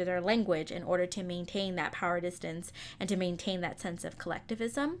seniority into their language in order to maintain that power distance and to maintain that sense of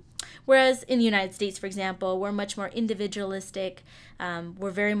collectivism. Whereas in the United States, for example, we're much more individualistic.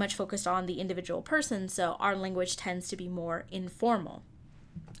 We're very much focused on the individual person, so our language tends to be more informal,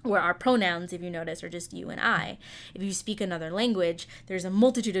 where our pronouns, if you notice, are just you and I. If you speak another language, there's a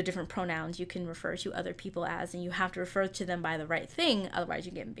multitude of different pronouns you can refer to other people as, and you have to refer to them by the right thing, otherwise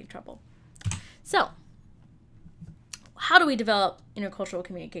you get in big trouble. So, how do we develop intercultural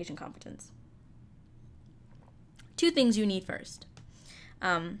communication competence? 2 things you need first.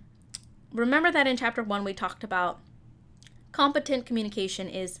 Remember that in chapter 1 we talked about competent communication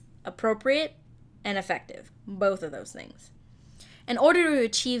is appropriate and effective, both of those things. In order to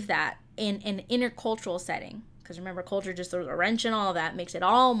achieve that in an intercultural setting, because remember, culture just throws a wrench in all of that, makes it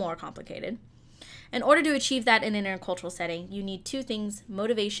all more complicated. In order to achieve that in an intercultural setting, you need 2 things: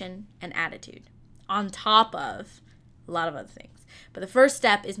 motivation and attitude, on top of a lot of other things. But the first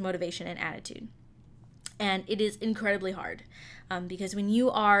step is motivation and attitude. And it is incredibly hard because when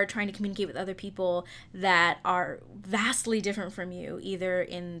you are trying to communicate with other people that are vastly different from you, either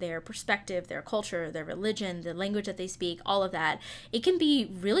in their perspective, their culture, their religion, the language that they speak, all of that, it can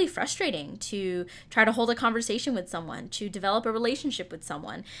be really frustrating to try to hold a conversation with someone, to develop a relationship with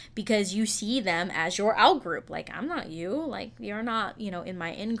someone, because you see them as your out group. Like, I'm not you. Like, you're not, in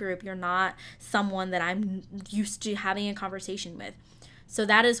my in group, you're not someone that I'm used to having a conversation with. So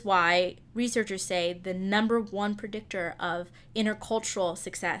that is why researchers say the number 1 predictor of intercultural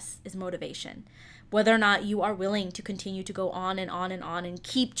success is motivation. Whether or not you are willing to continue to go on and on and on and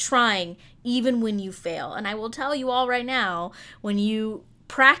keep trying even when you fail. And I will tell you all right now, when you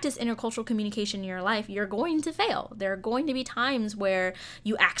practice intercultural communication in your life, you're going to fail. There are going to be times where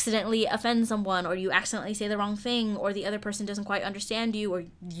you accidentally offend someone, or you accidentally say the wrong thing, or the other person doesn't quite understand you, or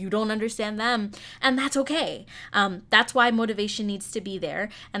you don't understand them, and that's okay. That's why motivation needs to be there,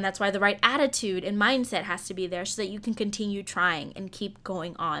 and that's why the right attitude and mindset has to be there so that you can continue trying and keep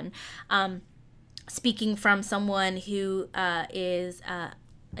going on. Speaking from someone who is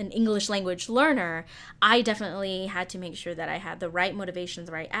an English language learner, I definitely had to make sure that I had the right motivation,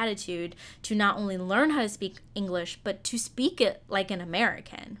 the right attitude to not only learn how to speak English, but to speak it like an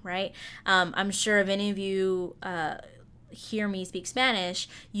American, right? I'm sure if any of you hear me speak Spanish,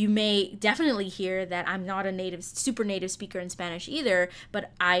 you may definitely hear that I'm not a super native speaker in Spanish either,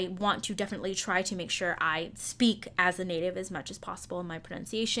 but I want to definitely try to make sure I speak as a native as much as possible in my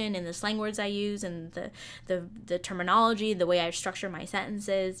pronunciation, in the slang words I use, and the terminology, the way I structure my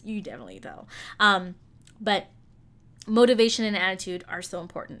sentences. You definitely know. But motivation and attitude are so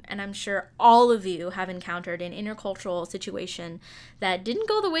important. And I'm sure all of you have encountered an intercultural situation that didn't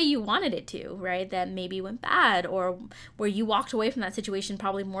go the way you wanted it to, right? That maybe went bad, or where you walked away from that situation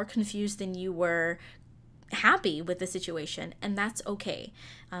probably more confused than you were happy with the situation. And that's okay.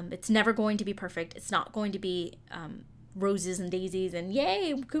 It's never going to be perfect. It's not going to be roses and daisies and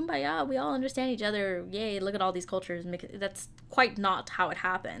yay, kumbaya, we all understand each other, yay, look at all these cultures. That's quite not how it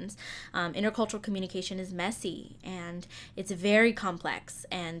happens. Intercultural communication is messy and it's very complex,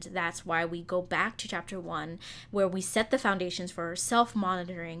 and that's why we go back to chapter 1, where we set the foundations for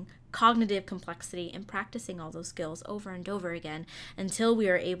self-monitoring, cognitive complexity, and practicing all those skills over and over again until we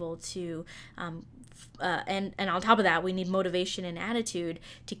are able to and on top of that, we need motivation and attitude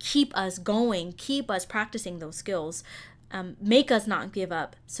to keep us going, keep us practicing those skills, make us not give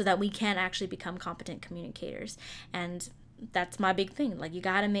up, so that we can actually become competent communicators. And that's my big thing. Like, you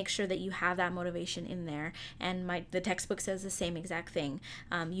got to make sure that you have that motivation in there. And the textbook says the same exact thing.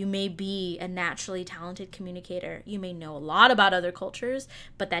 You may be a naturally talented communicator. You may know a lot about other cultures,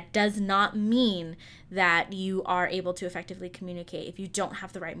 but that does not mean that you are able to effectively communicate if you don't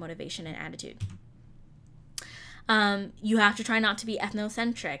have the right motivation and attitude. You have to try not to be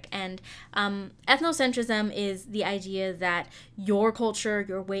ethnocentric. And ethnocentrism is the idea that your culture,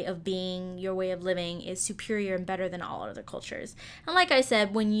 your way of being, your way of living is superior and better than all other cultures. And like I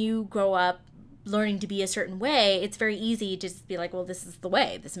said, when you grow up learning to be a certain way, it's very easy to just be like, well, this is the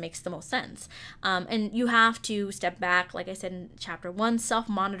way, this makes the most sense. And you have to step back, like I said in chapter 1,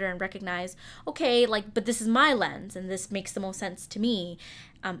 self-monitor and recognize, okay, but this is my lens and this makes the most sense to me.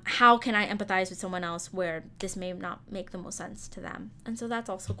 How can I empathize with someone else where this may not make the most sense to them? And so that's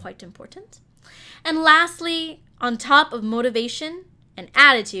also quite important. And lastly, on top of motivation and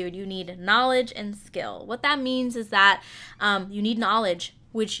attitude, you need knowledge and skill. What that means is that you need knowledge,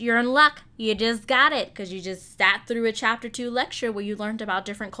 which you're in luck. You just got it because you just sat through a chapter 2 lecture where you learned about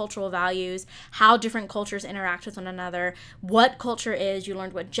different cultural values, how different cultures interact with one another, what culture is, you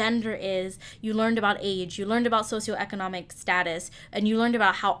learned what gender is, you learned about age, you learned about socioeconomic status, and you learned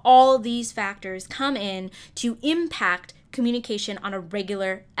about how all these factors come in to impact communication on a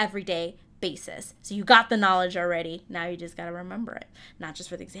regular, everyday basis. So you got the knowledge already. Now you just got to remember it, not just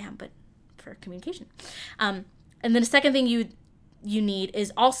for the exam, but for communication. And then the second thing you need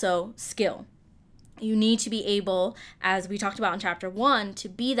is also skill. You need to be able, as we talked about in chapter 1, to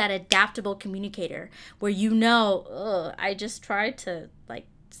be that adaptable communicator where I just tried to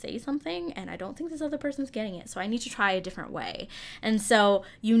say something and I don't think this other person's getting it, so I need to try a different way. And so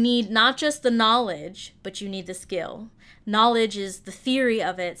you need not just the knowledge, but you need the skill. Knowledge is the theory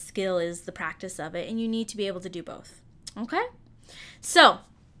of it, skill is the practice of it, and you need to be able to do both. Okay? So,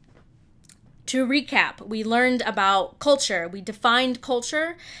 to recap, we learned about culture. We defined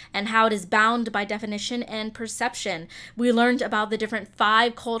culture and how it is bound by definition and perception. We learned about the different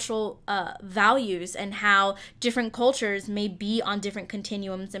 5 cultural values and how different cultures may be on different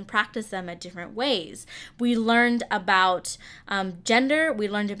continuums and practice them at different ways. We learned about gender. We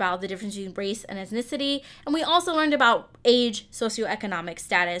learned about the difference between race and ethnicity. And we also learned about age, socioeconomic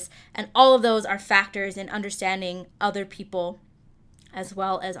status. And all of those are factors in understanding other people as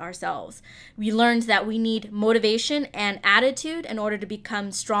well as ourselves. We learned that we need motivation and attitude in order to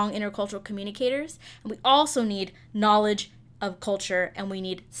become strong intercultural communicators. And we also need knowledge of culture, and we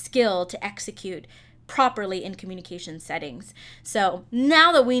need skill to execute properly in communication settings. So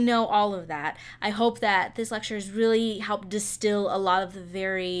now that we know all of that, I hope that this lecture has really helped distill a lot of the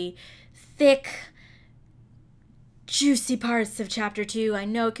very thick juicy parts of chapter 2. I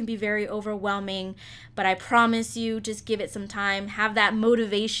know it can be very overwhelming, but I promise you, just give it some time. Have that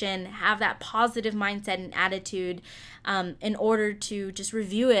motivation, have that positive mindset and attitude in order to just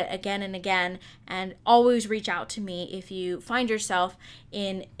review it again and again. And always reach out to me if you find yourself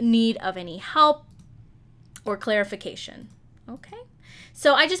in need of any help or clarification. Okay?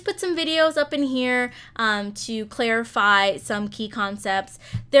 So I just put some videos up in here to clarify some key concepts.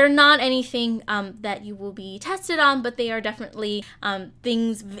 They're not anything that you will be tested on, but they are definitely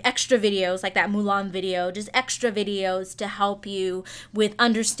extra videos like that Mulan video, just extra videos to help you with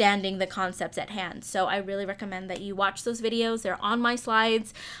understanding the concepts at hand. So I really recommend that you watch those videos. They're on my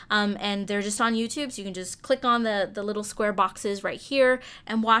slides and they're just on YouTube. So you can just click on the little square boxes right here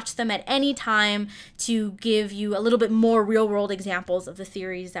and watch them at any time to give you a little bit more real world examples of the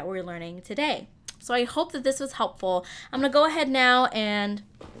theories that we're learning today. So I hope that this was helpful. I'm going to go ahead now and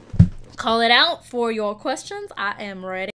call it out for your questions. I am ready.